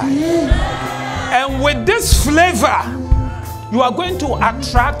your life. And with this flavor, you are going to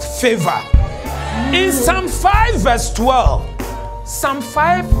attract favor. In Psalm 5 verse 12, Psalm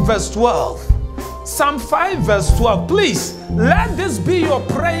 5 verse 12, Psalm 5 verse 12, please, let this be your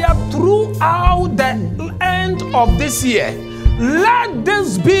prayer throughout the end of this year. Let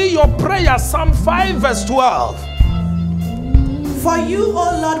this be your prayer, Psalm 5 verse 12. For you,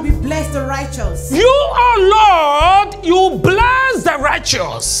 O Lord, we bless the righteous. You, O Lord, you bless the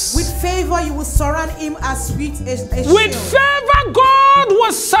righteous. With favor, you will surround him as with a shield. With favor, God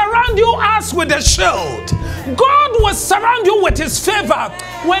will surround you as with a shield. God will surround you with his favor.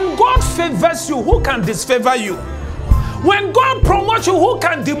 When God favors you, who can disfavor you? When God promotes you, who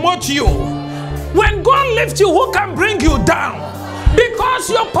can demote you? When God lifts you, who can bring you down? Because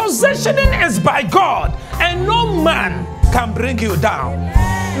your positioning is by God, and no man can bring you down.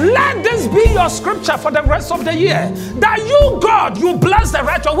 Let this be your scripture for the rest of the year. That you, God, you bless the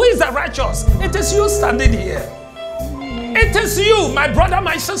righteous. Who is the righteous? It is you standing here. It is you, my brother,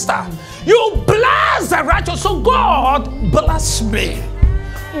 my sister. You bless the righteous. So God, bless me.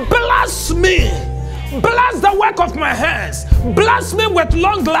 Bless me. Bless the work of my hands. Bless me with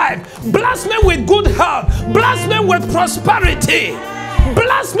long life. Bless me with good health. Bless me with prosperity.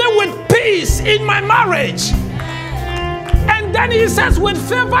 Bless me with peace in my marriage. And then he says, with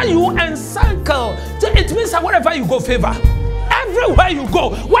favor you encircle. It means that wherever you go, favor. Everywhere you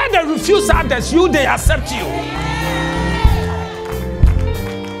go, where they refuse others, they accept you.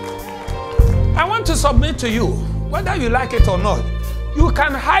 I want to submit to you, whether you like it or not, you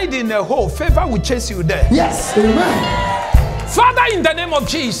can hide in a hole. Favor will chase you there. Yes, amen. Father, in the name of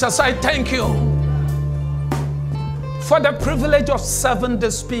Jesus, I thank you for the privilege of serving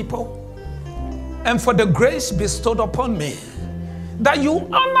these people and for the grace bestowed upon me, that you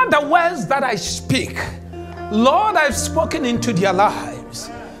honor the words that I speak. Lord, I've spoken into their lives.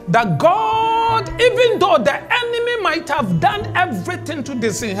 That God, even though the enemy might have done everything to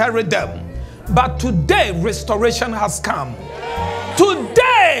disinherit them, but today restoration has come.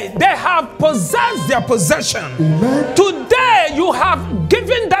 Today they have possessed their possession. Amen. Today you have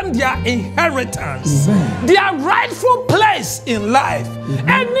given them their inheritance. Amen. Their rightful place in life. Amen.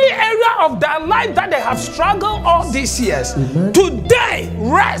 Any area of their life that they have struggled all these years. Amen. Today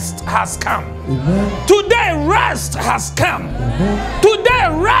rest has come. Amen. Today rest has come. Amen. Today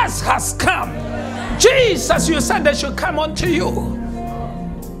rest has come. Jesus, you said they should come unto you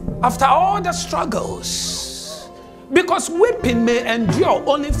after all the struggles, because weeping may endure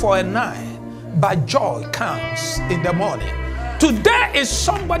only for a night, but joy comes in the morning. Today is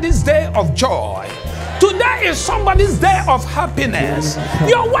somebody's day of joy. Today is somebody's day of happiness.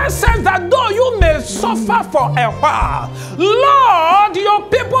 Your word says that though you may suffer for a while, Lord, your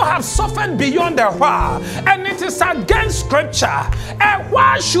people have suffered beyond a while, and it is against scripture. A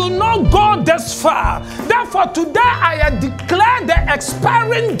while should not go this far. Therefore, today I declare the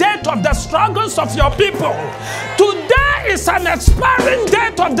expiring date of the struggles of your people. Today is an expiring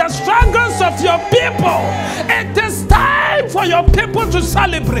date of the struggles of your people. It is time for your people to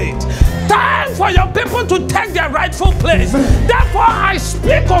celebrate. Time for your people to take their rightful place. Amen. Therefore, I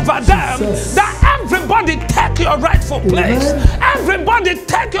speak over them that everybody take your rightful place. Amen. Everybody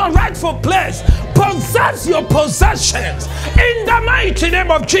take your rightful place. Possess your possessions in the mighty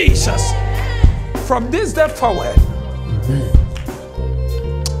name of Jesus. From this day forward,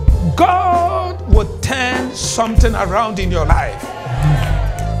 God will turn something around in your life.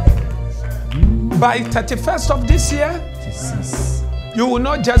 By 31st of this year, you will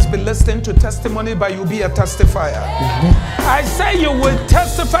not just be listening to testimony, but you'll be a testifier. Amen. I say you will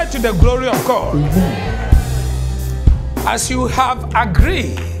testify to the glory of God. Amen. As you have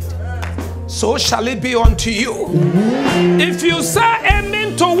agreed, so shall it be unto you. Amen. If you say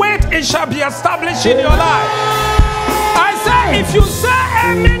amen to it, it shall be established in your life. I say if you say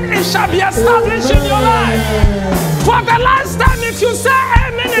amen, it shall be established in your life. For the last time, if you say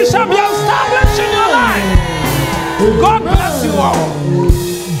amen, it shall be established in your life. God bless you all.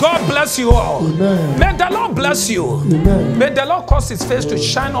 God bless you all. Amen. May the Lord bless you. Amen. May the Lord cause his face to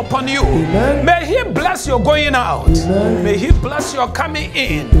shine upon you. Amen. May he bless your going out. Amen. May he bless your coming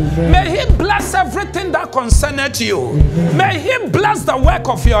in. Amen. May he bless everything that concerneth you. Amen. May he bless the work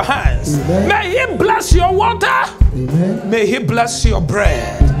of your hands. Amen. May he bless your water. Amen. May he bless your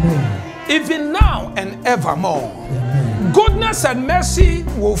bread. Amen. Even now and evermore. Goodness and mercy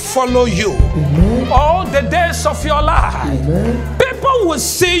will follow you. Amen. All the days of your life. Amen. People will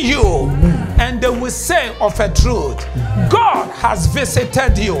see you. Amen. And they will say of a truth, amen, God has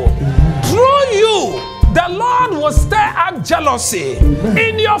visited you. Amen. Through you, the Lord will stir up jealousy. Amen.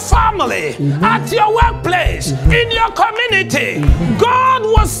 In your family, amen, at your workplace, amen, in your community. Amen. God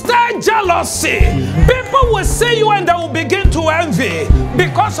will stir jealousy. Amen. People will see you and they will begin to envy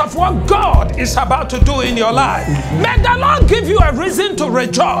because of what God is about to do in your life. Amen. May the Lord give you a reason to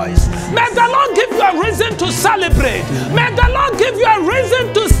rejoice. May the Lord give you a reason to celebrate. May the Lord give you a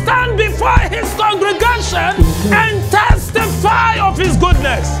reason to stand before his congregation, amen, and testify of his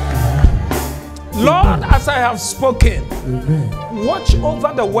goodness. Lord, as I have spoken, amen, watch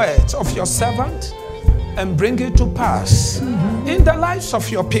over the words of your servant and bring it to pass, amen, in the lives of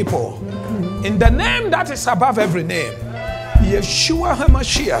your people. In the name that is above every name, Yeshua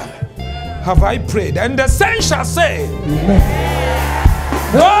HaMashiach, have I prayed. And the saints shall say, amen.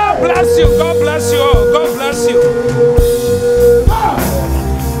 God bless you. God bless you all. God bless you.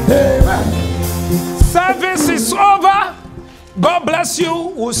 Amen. Service is over. God bless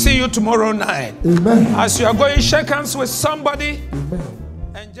you. We'll see you tomorrow night. Amen. As you are going, shake hands with somebody.